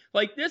perjury.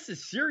 Like, this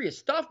is serious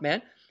stuff,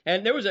 man.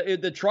 And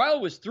the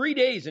trial was 3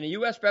 days in a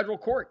U.S. federal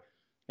court.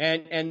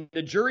 And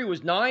the jury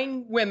was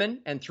 9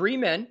 women and 3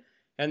 men,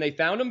 and they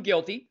found him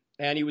guilty,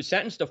 and he was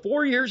sentenced to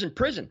 4 years in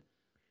prison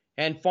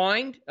and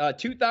fined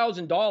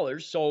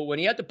 $2,000. So when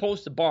he had to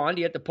post the bond,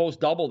 he had to post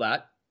double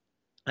that,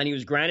 and he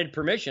was granted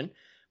permission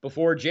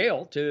before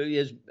jail to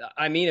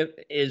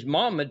his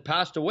mom had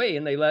passed away,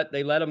 and they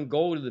let him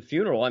go to the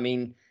funeral. I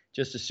mean,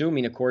 just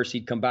assuming, of course,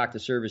 he'd come back to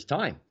serve his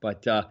time,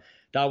 but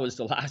that was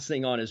the last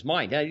thing on his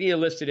mind. And he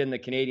enlisted in the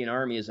Canadian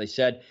Army, as I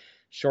said,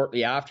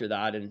 shortly after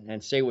that,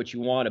 and say what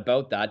you want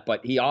about that,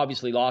 but he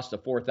obviously lost the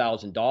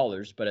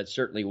 $4,000, but it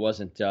certainly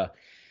wasn't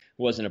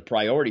a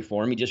priority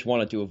for him. He just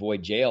wanted to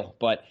avoid jail.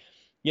 But,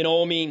 you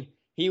know, I mean,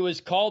 he was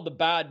called the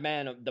bad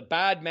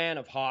man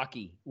of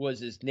hockey was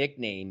his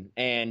nickname,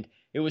 and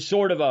it was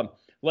sort of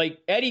like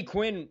Eddie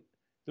Quinn,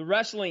 the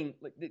wrestling.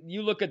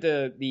 You look at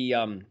the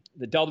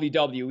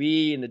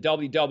WWE and the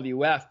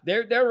WWF,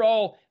 they're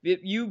all, if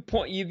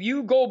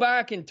you go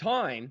back in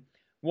time,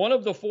 one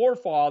of the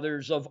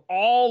forefathers of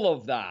all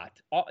of that,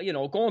 you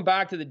know, going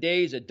back to the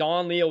days of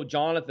Don Leo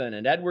Jonathan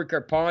and Edward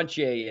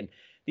Carpentier and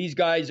these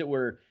guys that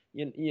were,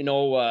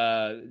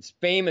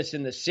 famous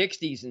in the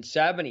 60s and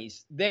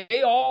 70s,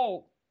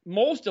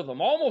 most of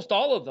them, almost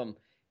all of them,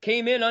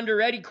 came in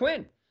under Eddie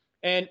Quinn.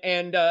 And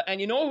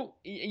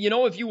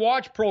if you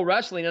watch pro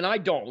wrestling, and I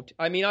don't,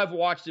 I mean, I've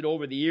watched it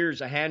over the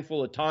years a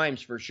handful of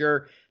times for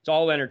sure. It's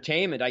all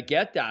entertainment. I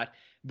get that.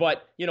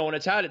 But, you know, and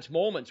it's had its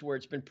moments where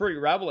it's been pretty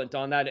relevant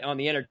on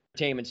the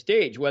entertainment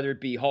stage, whether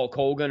it be Hulk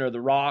Hogan or The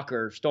Rock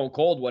or Stone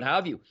Cold, what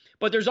have you.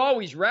 But there's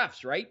always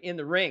refs, right, in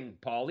the ring,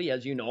 Paulie,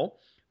 as you know.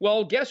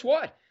 Well, guess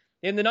what?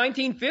 In the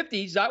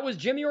 1950s, that was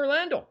Jimmy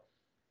Orlando.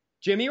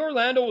 Jimmy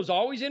Orlando was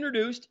always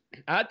introduced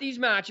at these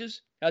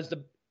matches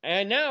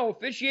and now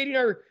officiating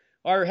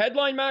our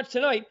headline match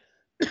tonight,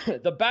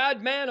 the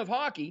bad man of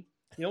hockey,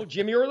 you know,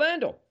 Jimmy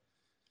Orlando.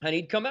 And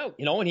he'd come out,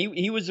 you know, and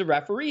he was a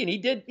referee, and he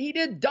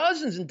did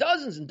dozens and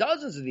dozens and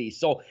dozens of these.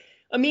 So,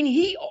 I mean,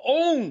 he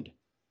owned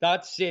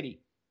that city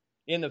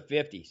in the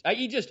 50s.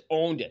 He just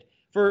owned it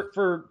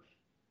for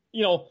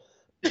you know,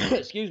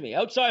 excuse me,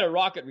 outside of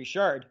Rocket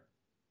Richard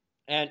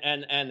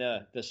and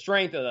the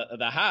strength of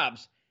the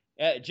Habs,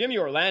 Jimmy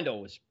Orlando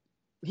was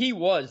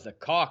the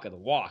cock of the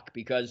walk,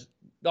 because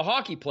the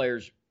hockey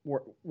players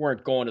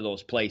weren't going to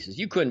those places.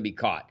 You couldn't be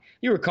caught.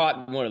 You were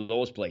caught in one of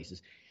those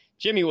places.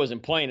 Jimmy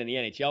wasn't playing in the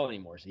NHL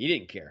anymore, so he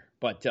didn't care.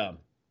 But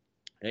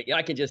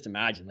I can just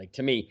imagine, like,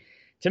 to me,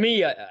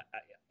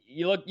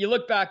 you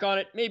look back on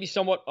it, maybe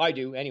somewhat, I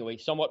do anyway,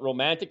 somewhat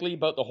romantically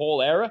about the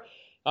whole era.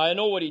 I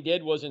know what he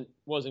did wasn't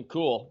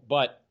cool,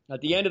 but at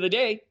the end of the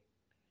day,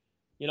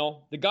 you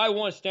know, the guy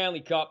won a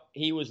Stanley Cup.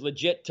 He was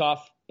legit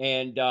tough,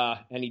 and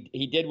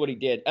he did what he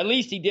did. At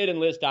least he did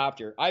enlist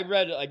after. I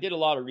did a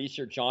lot of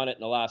research on it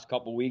in the last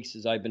couple of weeks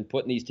as I've been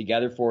putting these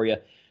together for you.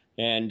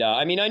 And,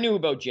 I mean, I knew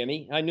about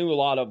Jimmy. I knew a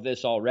lot of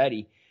this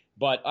already.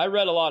 But I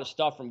read a lot of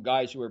stuff from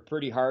guys who were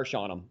pretty harsh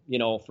on him, you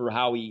know, for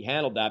how he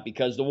handled that.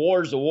 Because the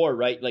war is the war,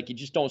 right? Like, you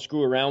just don't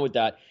screw around with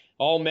that.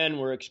 All men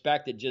were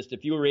expected, just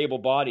if you were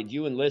able-bodied,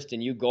 you enlist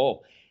and you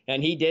go.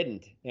 And he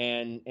didn't.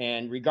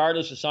 And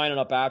regardless of signing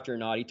up after or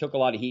not, he took a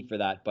lot of heat for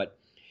that. But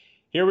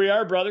here we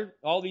are, brother,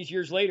 all these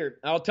years later.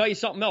 I'll tell you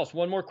something else.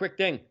 One more quick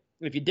thing.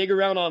 If you dig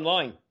around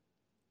online,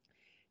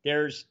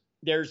 there's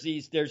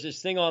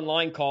this thing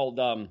online called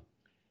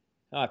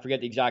I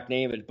forget the exact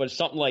name of it, but it's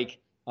something like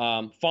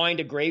find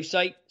a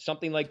gravesite,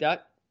 something like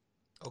that.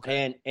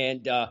 Okay.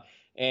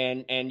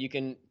 And you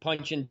can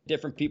punch in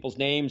different people's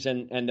names,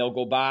 and they'll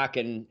go back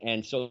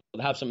and so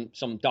they'll have some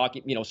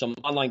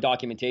online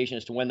documentation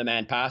as to when the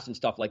man passed and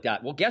stuff like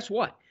that. Well, guess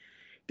what?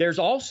 There's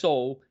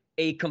also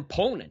a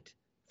component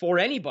for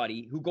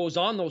anybody who goes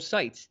on those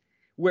sites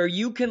where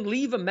you can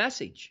leave a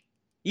message,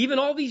 even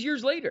all these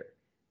years later.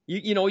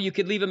 You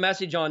could leave a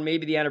message on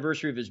maybe the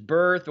anniversary of his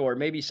birth or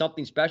maybe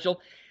something special.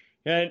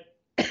 And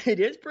it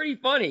is pretty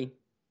funny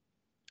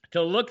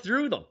to look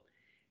through them,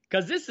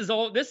 because this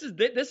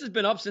has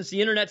been up since the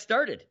internet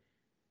started.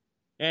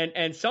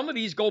 And some of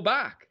these go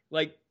back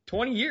like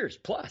 20 years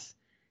plus,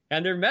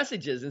 and they're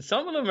messages, and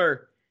some of them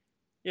are,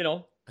 you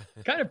know,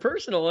 kind of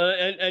personal.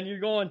 And you're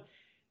going,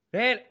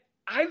 man,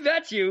 I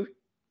bet you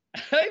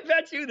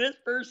this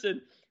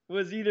person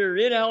was either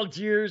in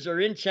Algiers or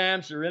in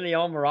Champs or in the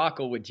El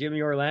Morocco with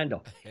Jimmy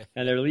Orlando,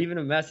 and they're leaving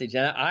a message.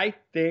 And I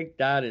think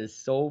that is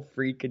so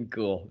freaking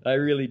cool. I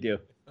really do.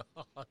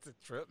 It's a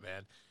trip,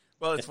 man.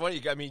 Well, it's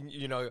funny. I mean,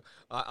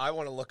 I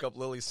want to look up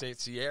Lily St.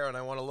 Cyr and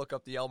I want to look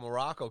up the El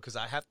Morocco because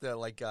I have to,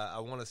 I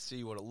want to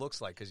see what it looks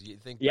like because you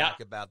think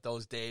back about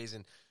those days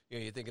and,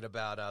 you're thinking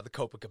about the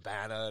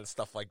Copacabana and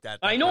stuff like that.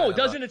 I know.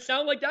 Doesn't it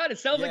sound like that? It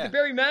sounds like the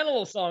Barry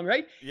Manilow song,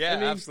 right? Yeah,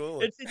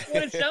 absolutely. It's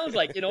what it sounds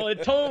like,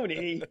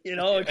 Tony,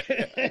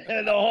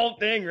 the whole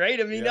thing, right?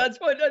 I mean, that's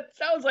what that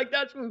sounds like.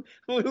 That's who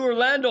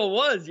Orlando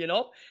was, I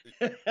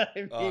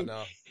mean, oh,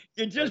 no.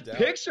 You just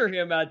picture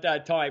him at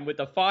that time with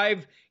the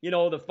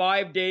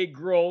 5-day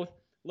growth,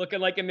 looking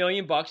like $1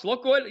 million.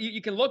 Look what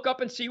you can look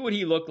up and see what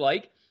he looked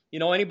like.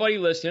 Anybody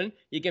listen,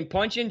 you can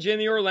punch in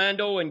Jimmy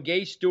Orlando and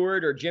Gay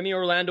Stewart or Jimmy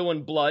Orlando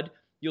and blood.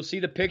 You'll see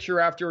the picture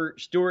after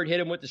Stewart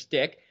hit him with the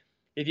stick.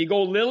 If you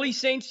go Lily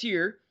St.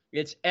 Cyr,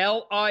 it's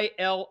Lili,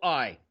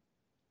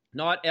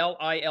 not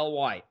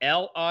Lily.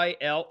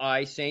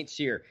 Lili St.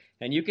 Cyr.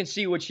 And you can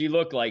see what she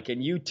looked like,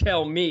 and you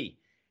tell me,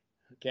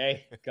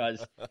 okay?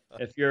 Because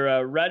if you're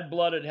a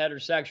red-blooded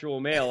heterosexual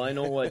male, I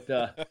know what's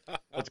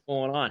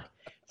going on.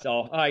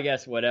 So I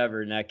guess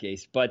whatever in that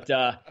case. But,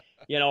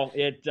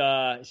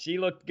 she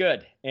looked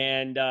good,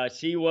 and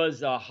she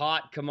was a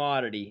hot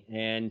commodity.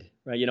 And,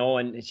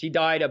 and she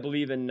died, I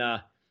believe, in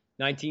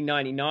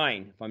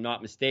 1999, if I'm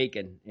not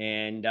mistaken.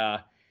 And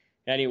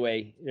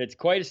anyway, it's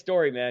quite a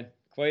story, man.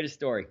 Quite a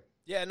story.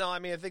 Yeah, no, I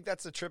mean, I think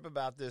that's the trip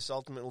about this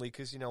ultimately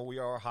because, we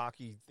are a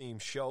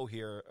hockey-themed show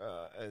here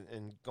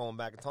and going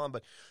back in time.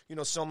 But,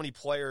 so many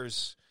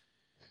players,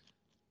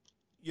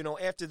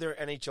 after their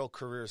NHL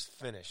careers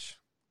finish,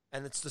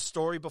 and it's the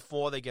story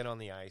before they get on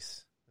the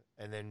ice,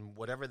 and then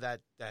whatever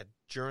that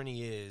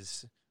journey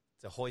is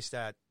to hoist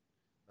that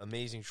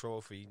amazing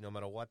trophy, no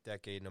matter what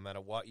decade, no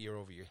matter what year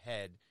over your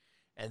head.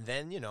 And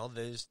then,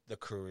 there's the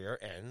career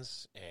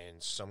ends,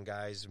 and some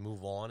guys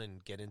move on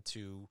and get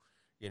into –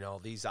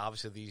 these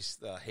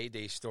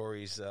heyday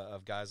stories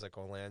of guys like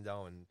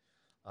Orlando and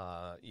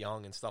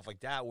Young and stuff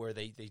like that, where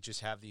they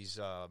just have these,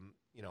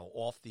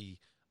 off the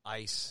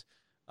ice.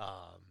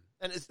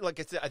 And it's like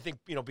I think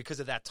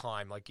because of that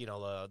time, like the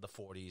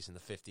 40s and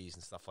the 50s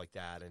and stuff like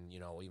that, and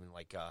even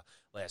like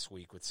last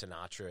week with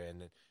Sinatra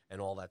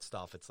and all that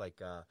stuff. It's like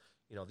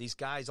these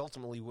guys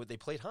ultimately they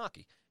played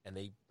hockey. And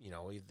they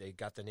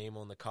got the name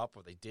on the cup,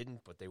 or they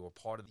didn't, but they were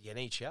part of the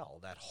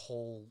NHL. That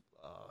whole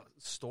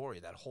story,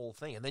 that whole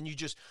thing, and then you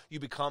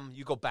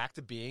go back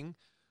to being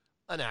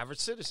an average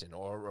citizen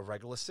or a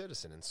regular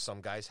citizen. And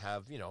some guys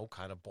have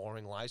kind of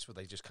boring lives where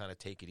they just kind of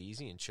take it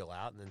easy and chill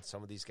out. And then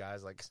some of these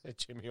guys, like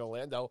Jimmy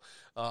Orlando,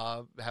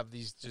 have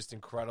these just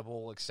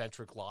incredible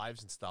eccentric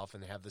lives and stuff,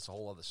 and they have this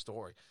whole other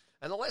story.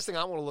 And the last thing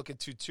I want to look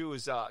into too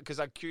is because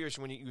I'm curious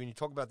when you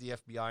talk about the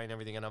FBI and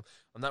everything, and I'm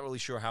not really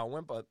sure how it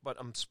went, but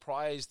I'm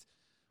surprised,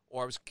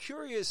 or I was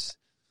curious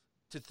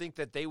to think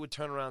that they would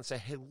turn around and say,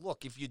 "Hey,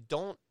 look, if you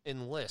don't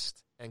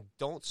enlist and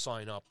don't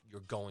sign up,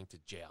 you're going to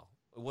jail."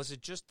 Was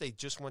it just they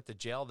just went to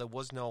jail? There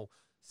was no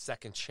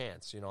second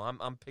chance.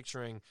 I'm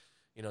picturing,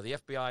 the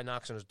FBI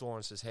knocks on his door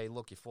and says, "Hey,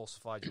 look, you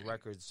falsified your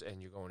records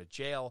and you're going to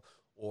jail,"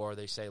 or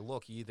they say,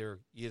 "Look, either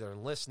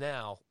enlist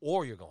now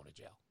or you're going to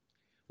jail."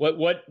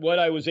 What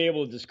I was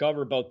able to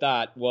discover about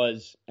that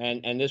was,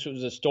 and this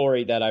was a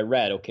story that I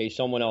read. Okay,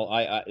 someone else,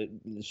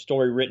 the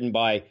story written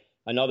by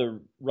another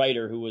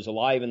writer who was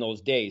alive in those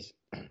days,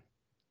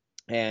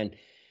 and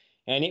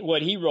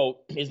what he wrote,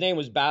 his name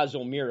was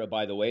Basil Mira,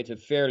 by the way. It's a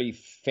fairly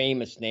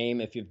famous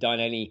name if you've done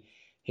any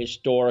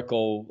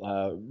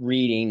historical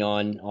reading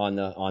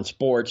on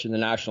sports in the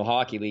National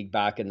Hockey League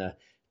back in the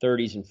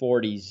 30s and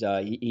 40s.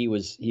 He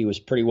was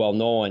pretty well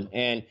known,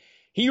 and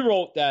he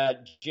wrote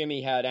that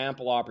Jimmy had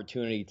ample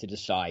opportunity to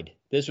decide.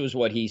 This was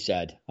what he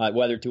said,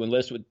 whether to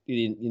enlist with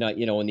in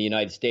the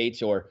United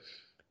States or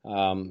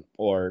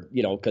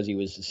because he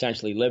was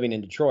essentially living in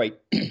Detroit,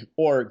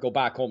 or go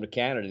back home to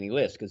Canada and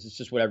enlist, because it's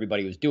just what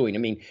everybody was doing. I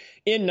mean,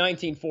 in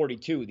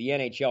 1942, the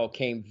NHL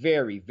came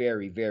very,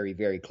 very, very,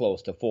 very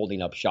close to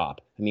folding up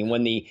shop. I mean,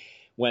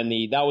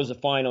 that was the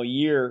final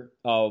year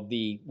of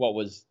the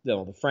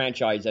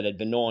franchise that had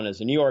been known as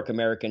the New York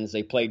Americans.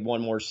 They played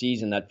one more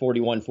season, that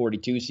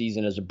 41-42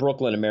 season, as the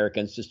Brooklyn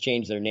Americans, just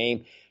changed their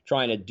name,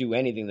 trying to do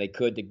anything they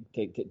could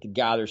to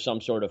gather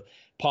some sort of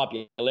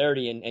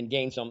popularity and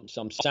gain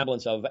some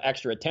semblance of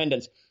extra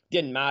attendance.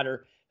 Didn't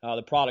matter.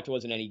 The product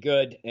wasn't any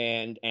good,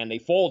 and they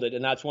folded,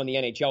 and that's when the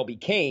NHL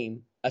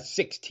became a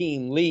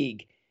 6-team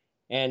league,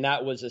 and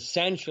that was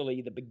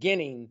essentially the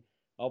beginning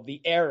of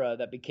the era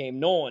that became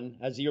known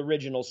as the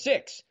original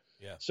six.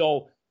 Yeah.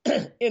 So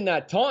in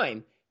that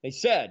time, they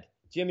said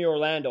Jimmy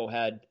Orlando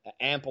had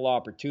ample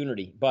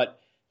opportunity, but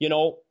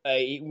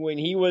when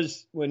he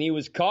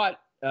was caught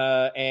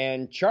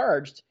and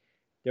charged,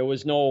 there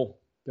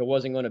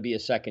wasn't going to be a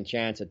second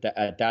chance at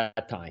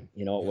that time.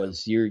 It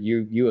was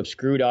you have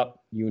screwed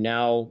up. You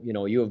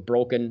have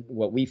broken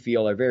what we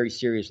feel are very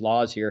serious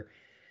laws here.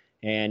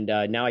 And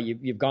now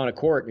you've gone to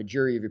court, and a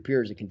jury of your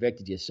peers have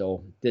convicted you.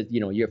 So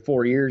you have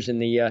 4 years in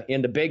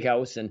the big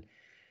house, and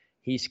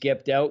he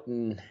skipped out,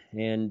 and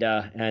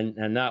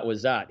that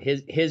was that.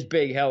 His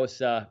big house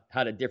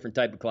had a different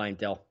type of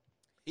clientele.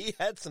 He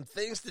had some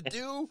things to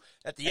do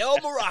at the El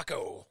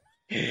Morocco.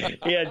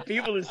 He had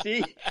people to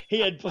see.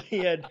 He had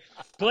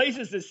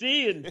places to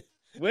see and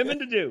women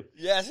to do.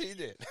 Yes, he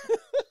did.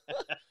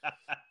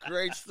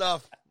 Great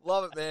stuff.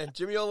 Love it, man.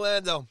 Jimmy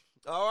Orlando.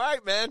 All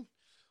right, man.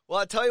 Well,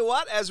 I tell you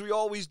what, as we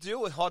always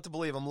do, it's hard to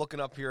believe I'm looking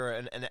up here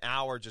and an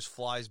hour just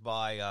flies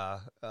by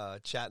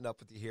chatting up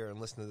with you here and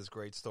listening to this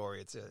great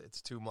story.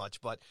 It's too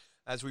much. But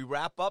as we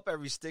wrap up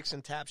every Sticks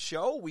and Taps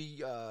show,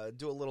 we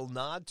do a little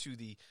nod to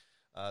the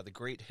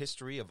great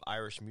history of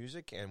Irish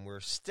music, and we're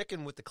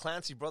sticking with the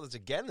Clancy Brothers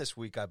again this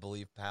week, I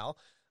believe, pal.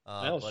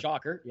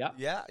 Shocker.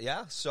 Yeah.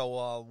 Yeah.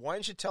 So why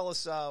don't you tell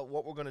us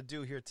what we're going to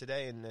do here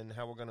today and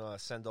how we're going to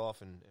send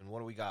off and what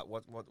do we got?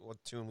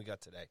 What tune we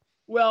got today?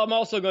 Well, I'm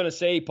also going to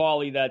say,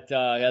 Paulie, that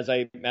as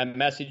I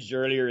messaged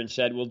earlier and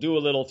said, we'll do a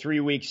little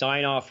 3-week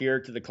sign-off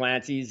here to the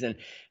Clancys, and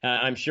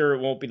I'm sure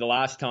it won't be the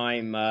last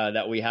time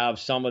that we have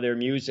some of their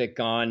music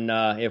on,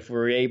 if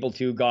we're able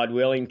to, God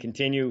willing,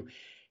 continue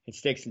in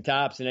Sticks and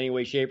Taps in any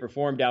way, shape, or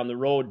form down the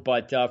road.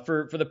 But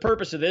for the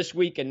purpose of this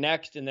week and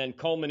next, and then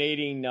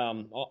culminating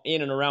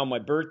in and around my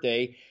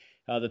birthday,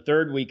 the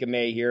 3rd week of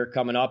May here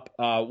coming up,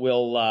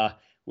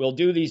 we'll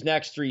do these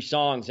next 3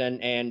 songs,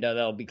 and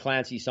they'll be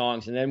Clancy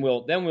songs, and then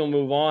we'll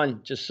move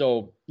on, just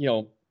so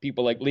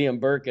people like Liam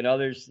Burke and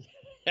others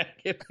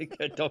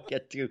don't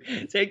get to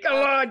say, come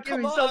on, give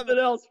me something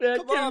else, man.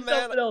 Give me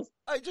something else.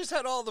 I just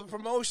had all the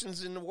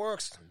promotions in the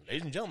works.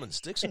 Ladies and gentlemen,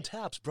 Sticks and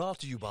Taps brought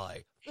to you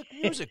by the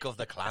music of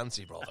the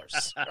Clancy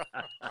Brothers.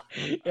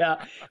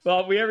 Yeah. Well,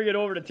 if we ever get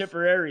over to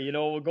Tipperary,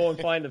 we'll go and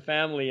find the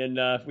family. And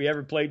if we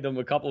ever played them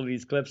a couple of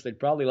these clips, they'd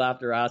probably laugh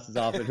their asses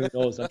off. And who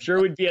knows? I'm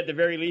sure we'd be, at the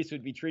very least,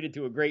 we'd be treated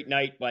to a great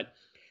night. But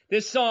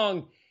this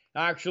song,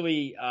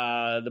 actually,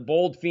 the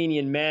Bold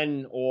Fenian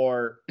Men,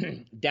 or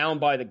Down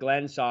by the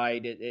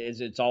Glenside,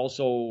 as it's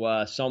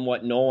also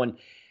somewhat known,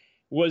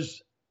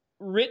 was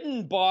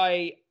written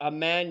by a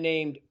man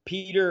named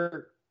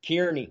Peter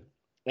Kearney.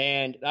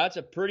 And that's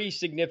a pretty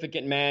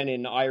significant man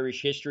in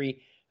Irish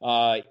history.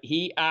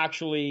 He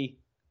actually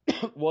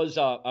was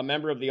a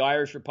member of the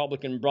Irish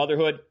Republican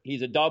Brotherhood.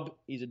 He's a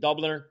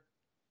Dubliner,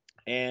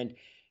 and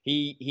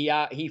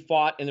he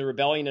fought in the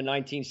rebellion in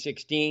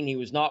 1916. He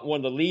was not one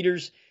of the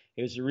leaders.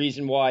 It was the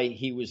reason why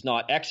he was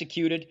not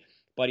executed,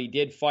 but he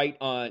did fight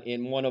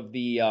in one of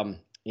the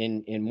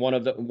in one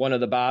of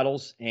the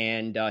battles,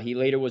 and he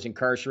later was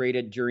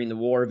incarcerated during the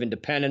War of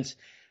Independence,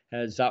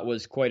 as that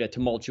was quite a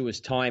tumultuous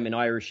time in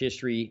Irish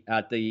history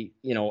at the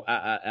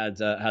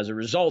as a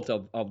result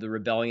of the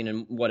rebellion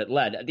and what it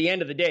led. At the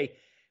end of the day,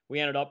 we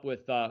ended up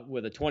with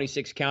a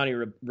 26 county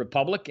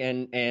republic,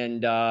 and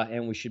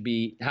we should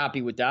be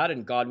happy with that.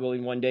 And God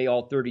willing, one day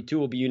all 32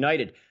 will be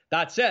united.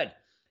 That said,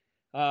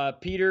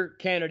 Peter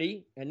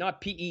Kennedy, and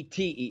not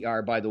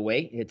Peter, by the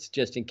way. It's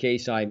just in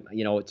case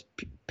it's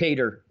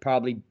Peter,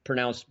 probably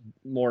pronounced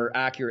more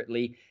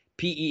accurately,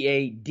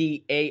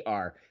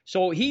 Peadar.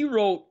 So he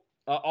wrote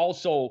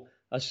also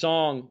a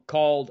song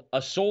called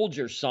A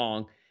Soldier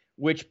Song,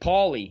 which,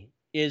 Paulie,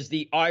 is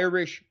the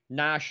Irish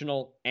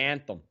national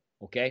anthem.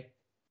 Okay,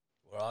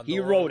 he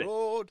wrote it.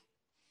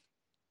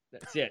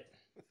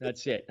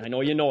 That's it. I know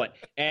you know it.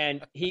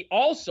 And he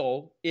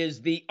also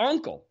is the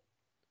uncle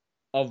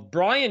of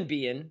Brian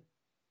Behan,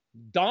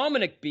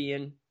 Dominic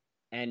Behan,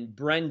 and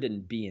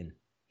Brendan Behan.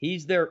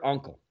 He's their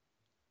uncle,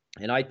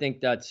 and I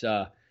think that's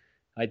a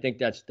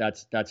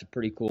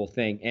pretty cool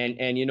thing.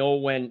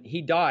 And when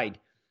he died,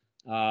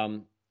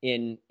 in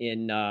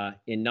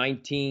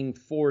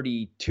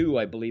 1942,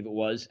 I believe it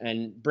was,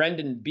 and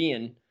Brendan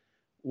Behan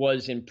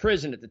was in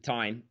prison at the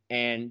time,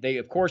 and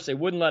they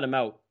wouldn't let him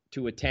out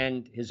to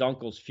attend his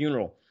uncle's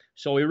funeral.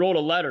 So he wrote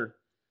a letter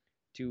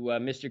to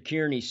Mr.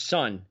 Kearney's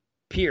son,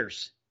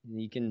 Pierce.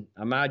 You can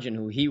imagine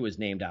who he was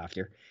named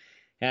after.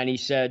 And he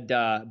said,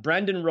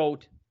 Brendan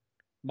wrote,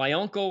 "My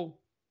uncle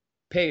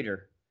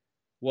Peter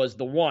was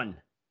the one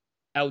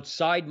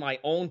outside my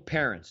own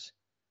parents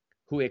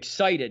who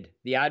excited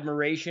the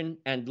admiration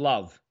and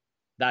love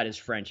that is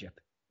friendship."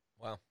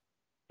 Wow.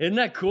 Isn't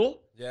that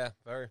cool? Yeah,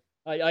 very.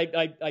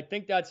 I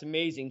think that's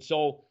amazing.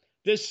 So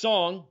this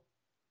song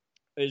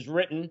is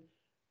written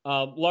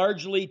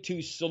largely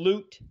to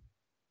salute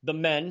the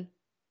men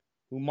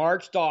who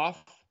marched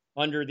off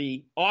under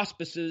the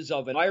auspices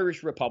of an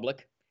Irish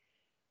Republic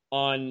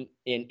in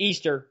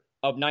Easter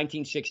of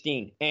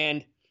 1916.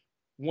 And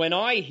when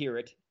I hear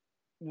it,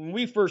 when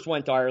we first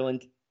went to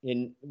Ireland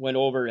and went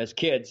over as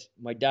kids,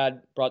 my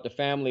dad brought the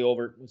family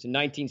over. It was in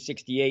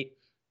 1968,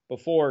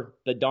 before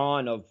the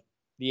dawn of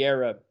the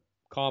era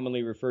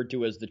commonly referred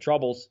to as the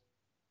Troubles.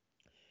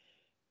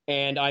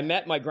 And I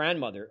met my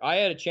grandmother. I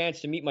had a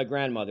chance to meet my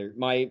grandmother.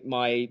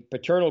 My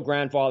paternal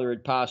grandfather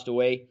had passed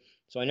away,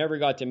 so I never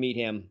got to meet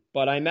him.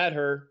 But I met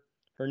her.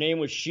 Her name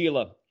was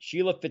Sheila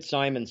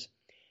Fitzsimons.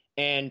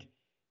 And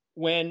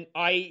when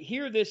I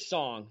hear this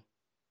song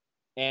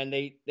and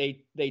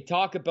they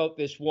talk about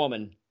this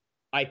woman,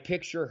 I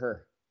picture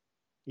her.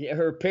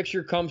 Her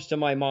picture comes to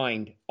my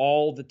mind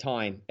all the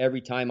time,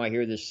 every time I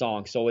hear this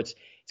song. So it's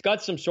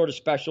got some sort of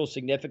special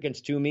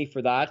significance to me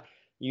for that.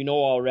 You know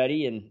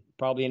already, and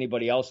probably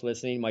anybody else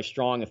listening, my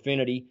strong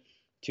affinity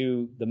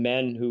to the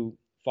men who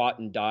fought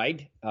and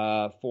died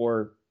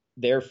for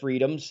their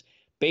freedoms,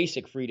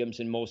 basic freedoms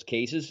in most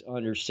cases,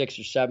 under 6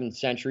 or 7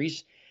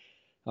 centuries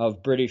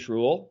of British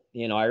rule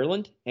in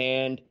Ireland.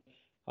 And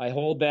I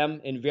hold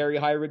them in very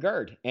high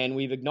regard, and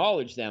we've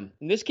acknowledged them.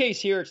 In this case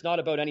here, it's not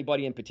about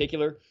anybody in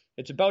particular.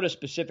 It's about a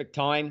specific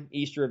time,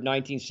 Easter of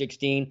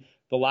 1916,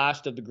 the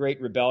last of the great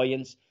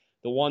rebellions,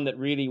 the one that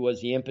really was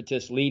the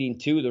impetus leading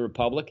to the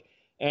Republic.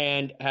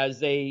 And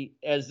as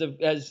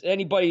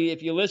anybody,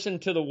 if you listen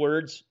to the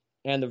words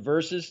and the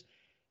verses,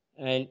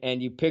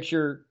 and you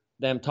picture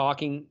them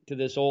talking to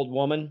this old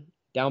woman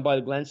down by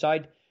the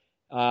Glenside,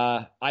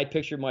 I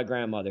picture my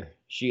grandmother,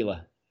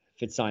 Sheila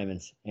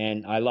Fitzsimons,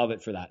 and I love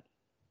it for that.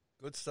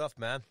 Good stuff,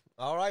 man.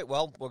 All right,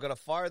 well, we're going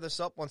to fire this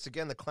up once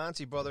again, the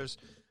Clancy brothers.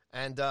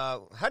 And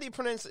how do you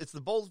pronounce it? It's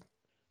the Bold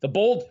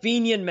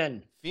Fenian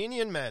Men.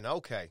 Fenian Men,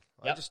 okay.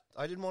 Yep.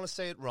 I didn't want to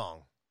say it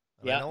wrong.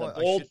 Yeah, the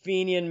Bold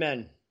Fenian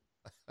Men.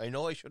 I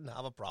know I shouldn't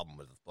have a problem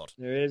with it, but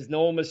there is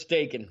no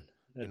mistaking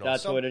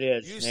that's what it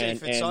is. You say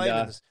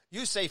Fitzsimons.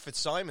 You say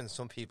Fitzsimons.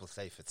 Some people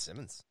say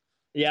Fitzsimmons.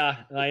 Yeah,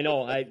 I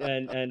know.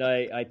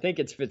 I think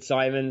it's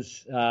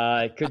Fitzsimons.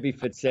 It could be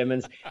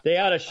Fitzsimmons. They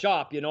had a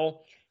shop,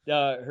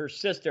 her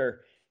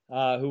sister,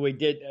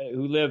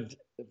 who lived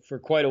for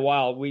quite a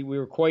while. We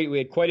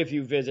had quite a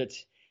few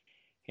visits,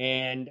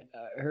 and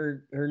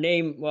her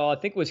name, well, I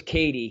think it was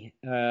Katie,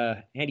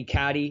 Auntie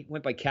Caddy,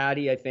 went by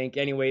Caddy, I think.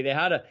 Anyway, they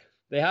had a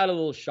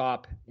little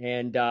shop,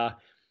 and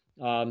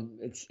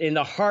it's in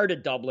the heart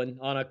of Dublin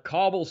on a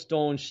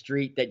cobblestone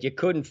street that you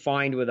couldn't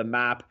find with a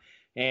map,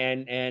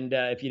 and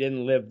if you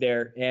didn't live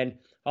there. And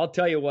I'll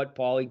tell you what,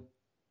 Paulie,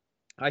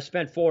 I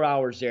spent 4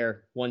 hours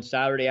there one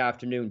Saturday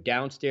afternoon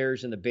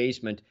downstairs in the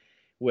basement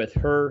with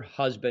her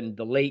husband,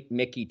 the late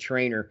Mickey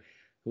Traynor,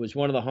 who was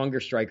one of the hunger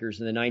strikers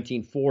in the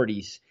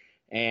 1940s.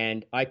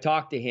 And I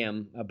talked to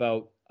him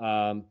about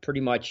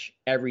pretty much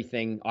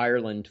everything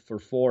Ireland for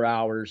 4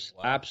 hours.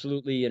 Wow.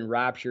 Absolutely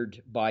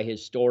enraptured by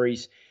his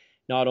stories,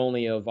 not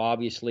only of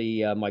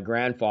obviously my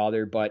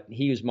grandfather, but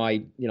he was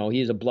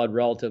he's a blood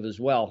relative as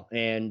well.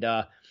 And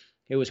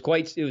it was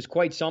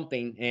quite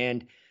something.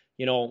 And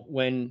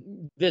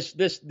when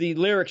the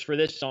lyrics for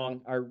this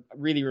song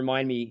really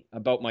remind me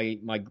about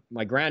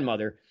my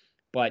grandmother,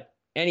 but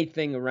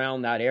anything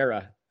around that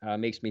era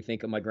makes me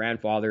think of my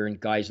grandfather and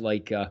guys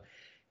like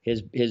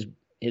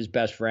his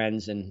best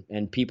friends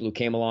and people who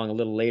came along a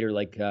little later,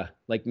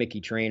 like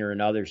Mickey Traynor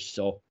and others.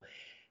 So,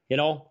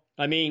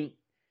 I mean,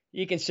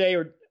 you can say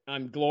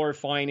I'm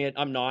glorifying it.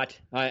 I'm not.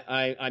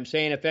 I'm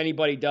saying if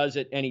anybody does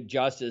it any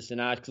justice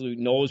and actually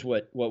knows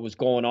what was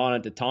going on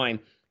at the time,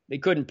 they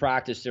couldn't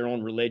practice their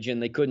own religion.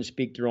 They couldn't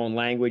speak their own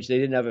language. They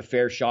didn't have a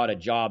fair shot at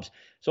jobs.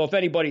 So if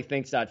anybody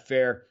thinks that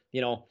fair,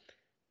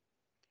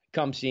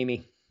 come see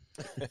me.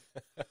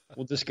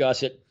 We'll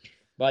discuss it.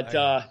 But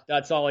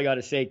that's all I got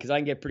to say, because I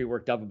can get pretty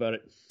worked up about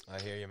it. I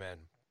hear you, man.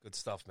 Good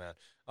stuff, man.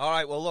 All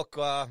right, well, look,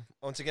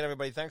 once again,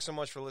 everybody, thanks so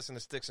much for listening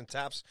to Sticks and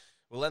Taps.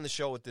 We'll end the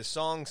show with this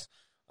songs.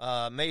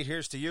 Mate,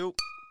 here's to you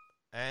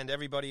and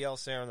everybody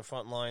else there on the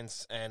front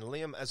lines. And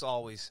Liam, as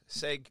always,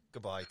 say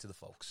goodbye to the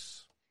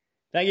folks.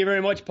 Thank you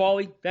very much,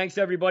 Paulie. Thanks,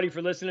 everybody,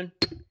 for listening.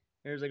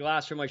 Here's a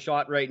glass for my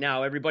shot right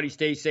now. Everybody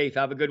stay safe.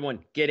 Have a good one.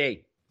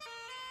 G'day.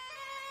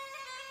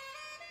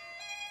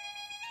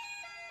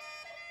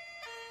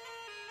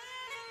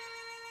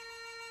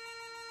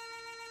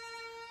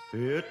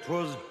 It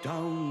was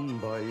down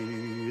by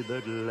the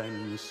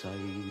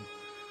Glenside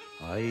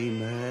I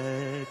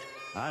met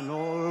an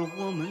old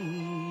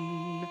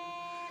woman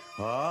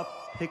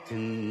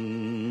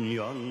a-picking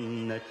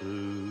young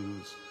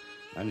nettles,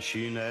 and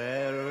she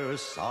ne'er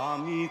saw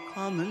me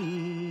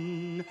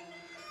coming.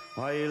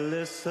 I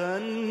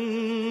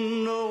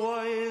listened a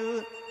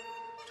while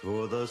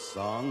to the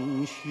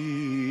song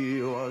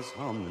she was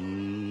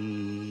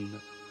humming.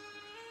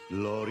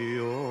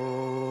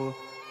 Glory-o,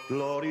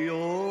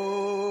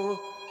 glory-o,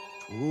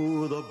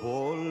 to the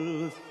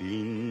Bold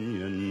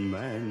Fenian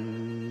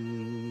Men.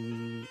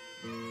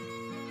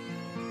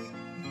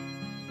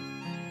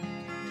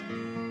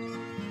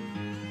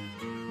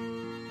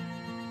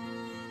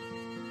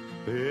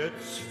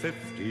 It's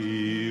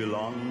 50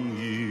 long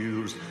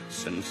years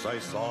since I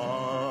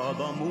saw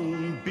the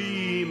moon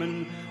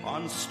beaming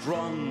on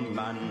strong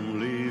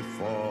manly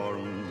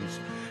forms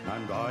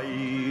and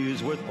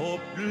eyes with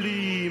hope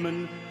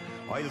gleaming.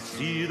 I'll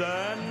see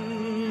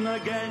them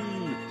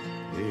again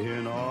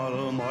in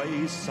all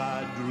my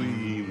sad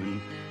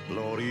dreaming.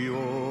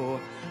 Glory-o,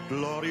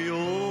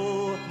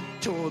 glory-o,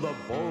 to the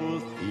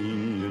Bold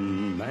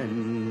Fenian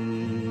Men.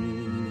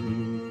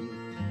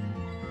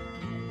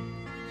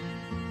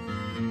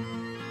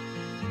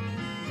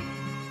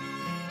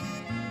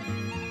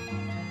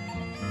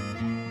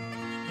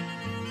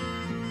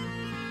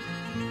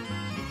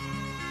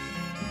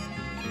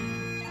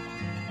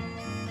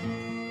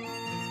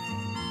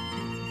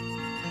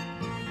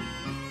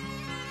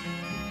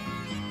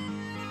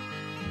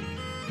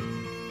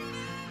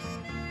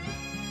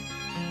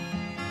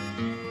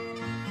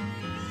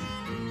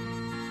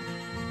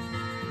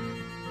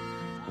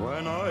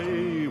 When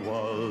I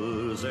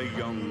was a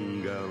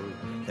young girl,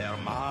 there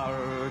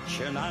marched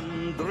marching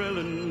and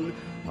drilling,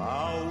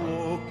 a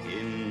walk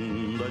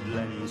in the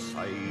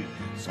Glenside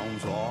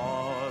sounds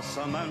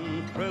awesome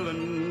and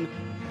thrilling.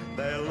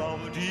 They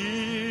loved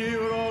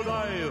dear old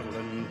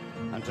Ireland,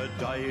 and to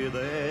die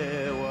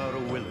they were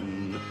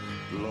willing.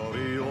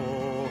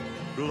 Glory-o,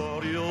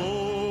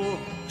 glory-o,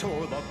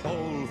 to the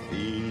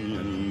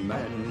Ballfinian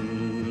men.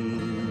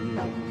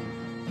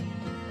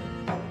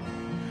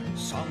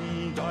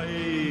 Some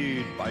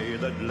died by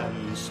the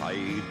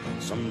Glenside,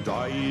 some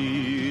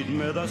died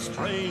mid a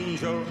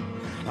stranger,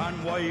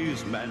 and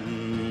wise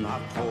men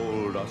have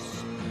told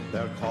us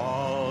their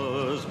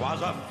cause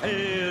was a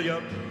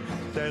failure.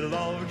 They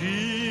loved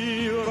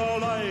dear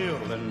old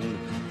Ireland,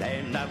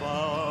 they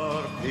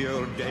never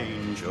feared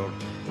danger.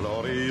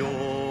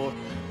 Glory-o,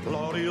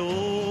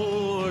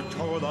 glory-o,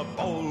 to the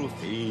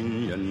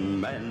Ballfinian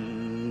men.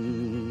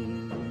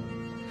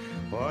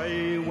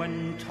 I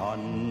went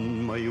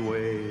on my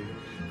way,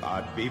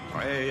 God be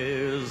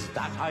praised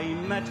that I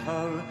met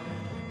her,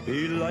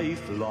 be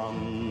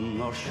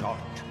lifelong or short,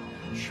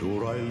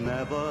 sure I'll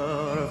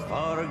never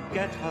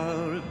forget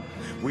her.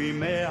 We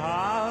may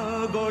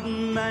have good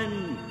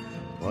men,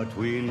 but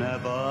we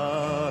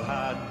never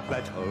had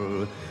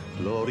better.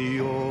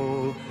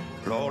 Glory-o,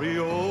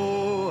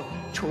 glory-o,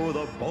 to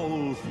the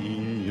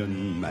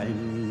Ballfinian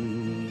men.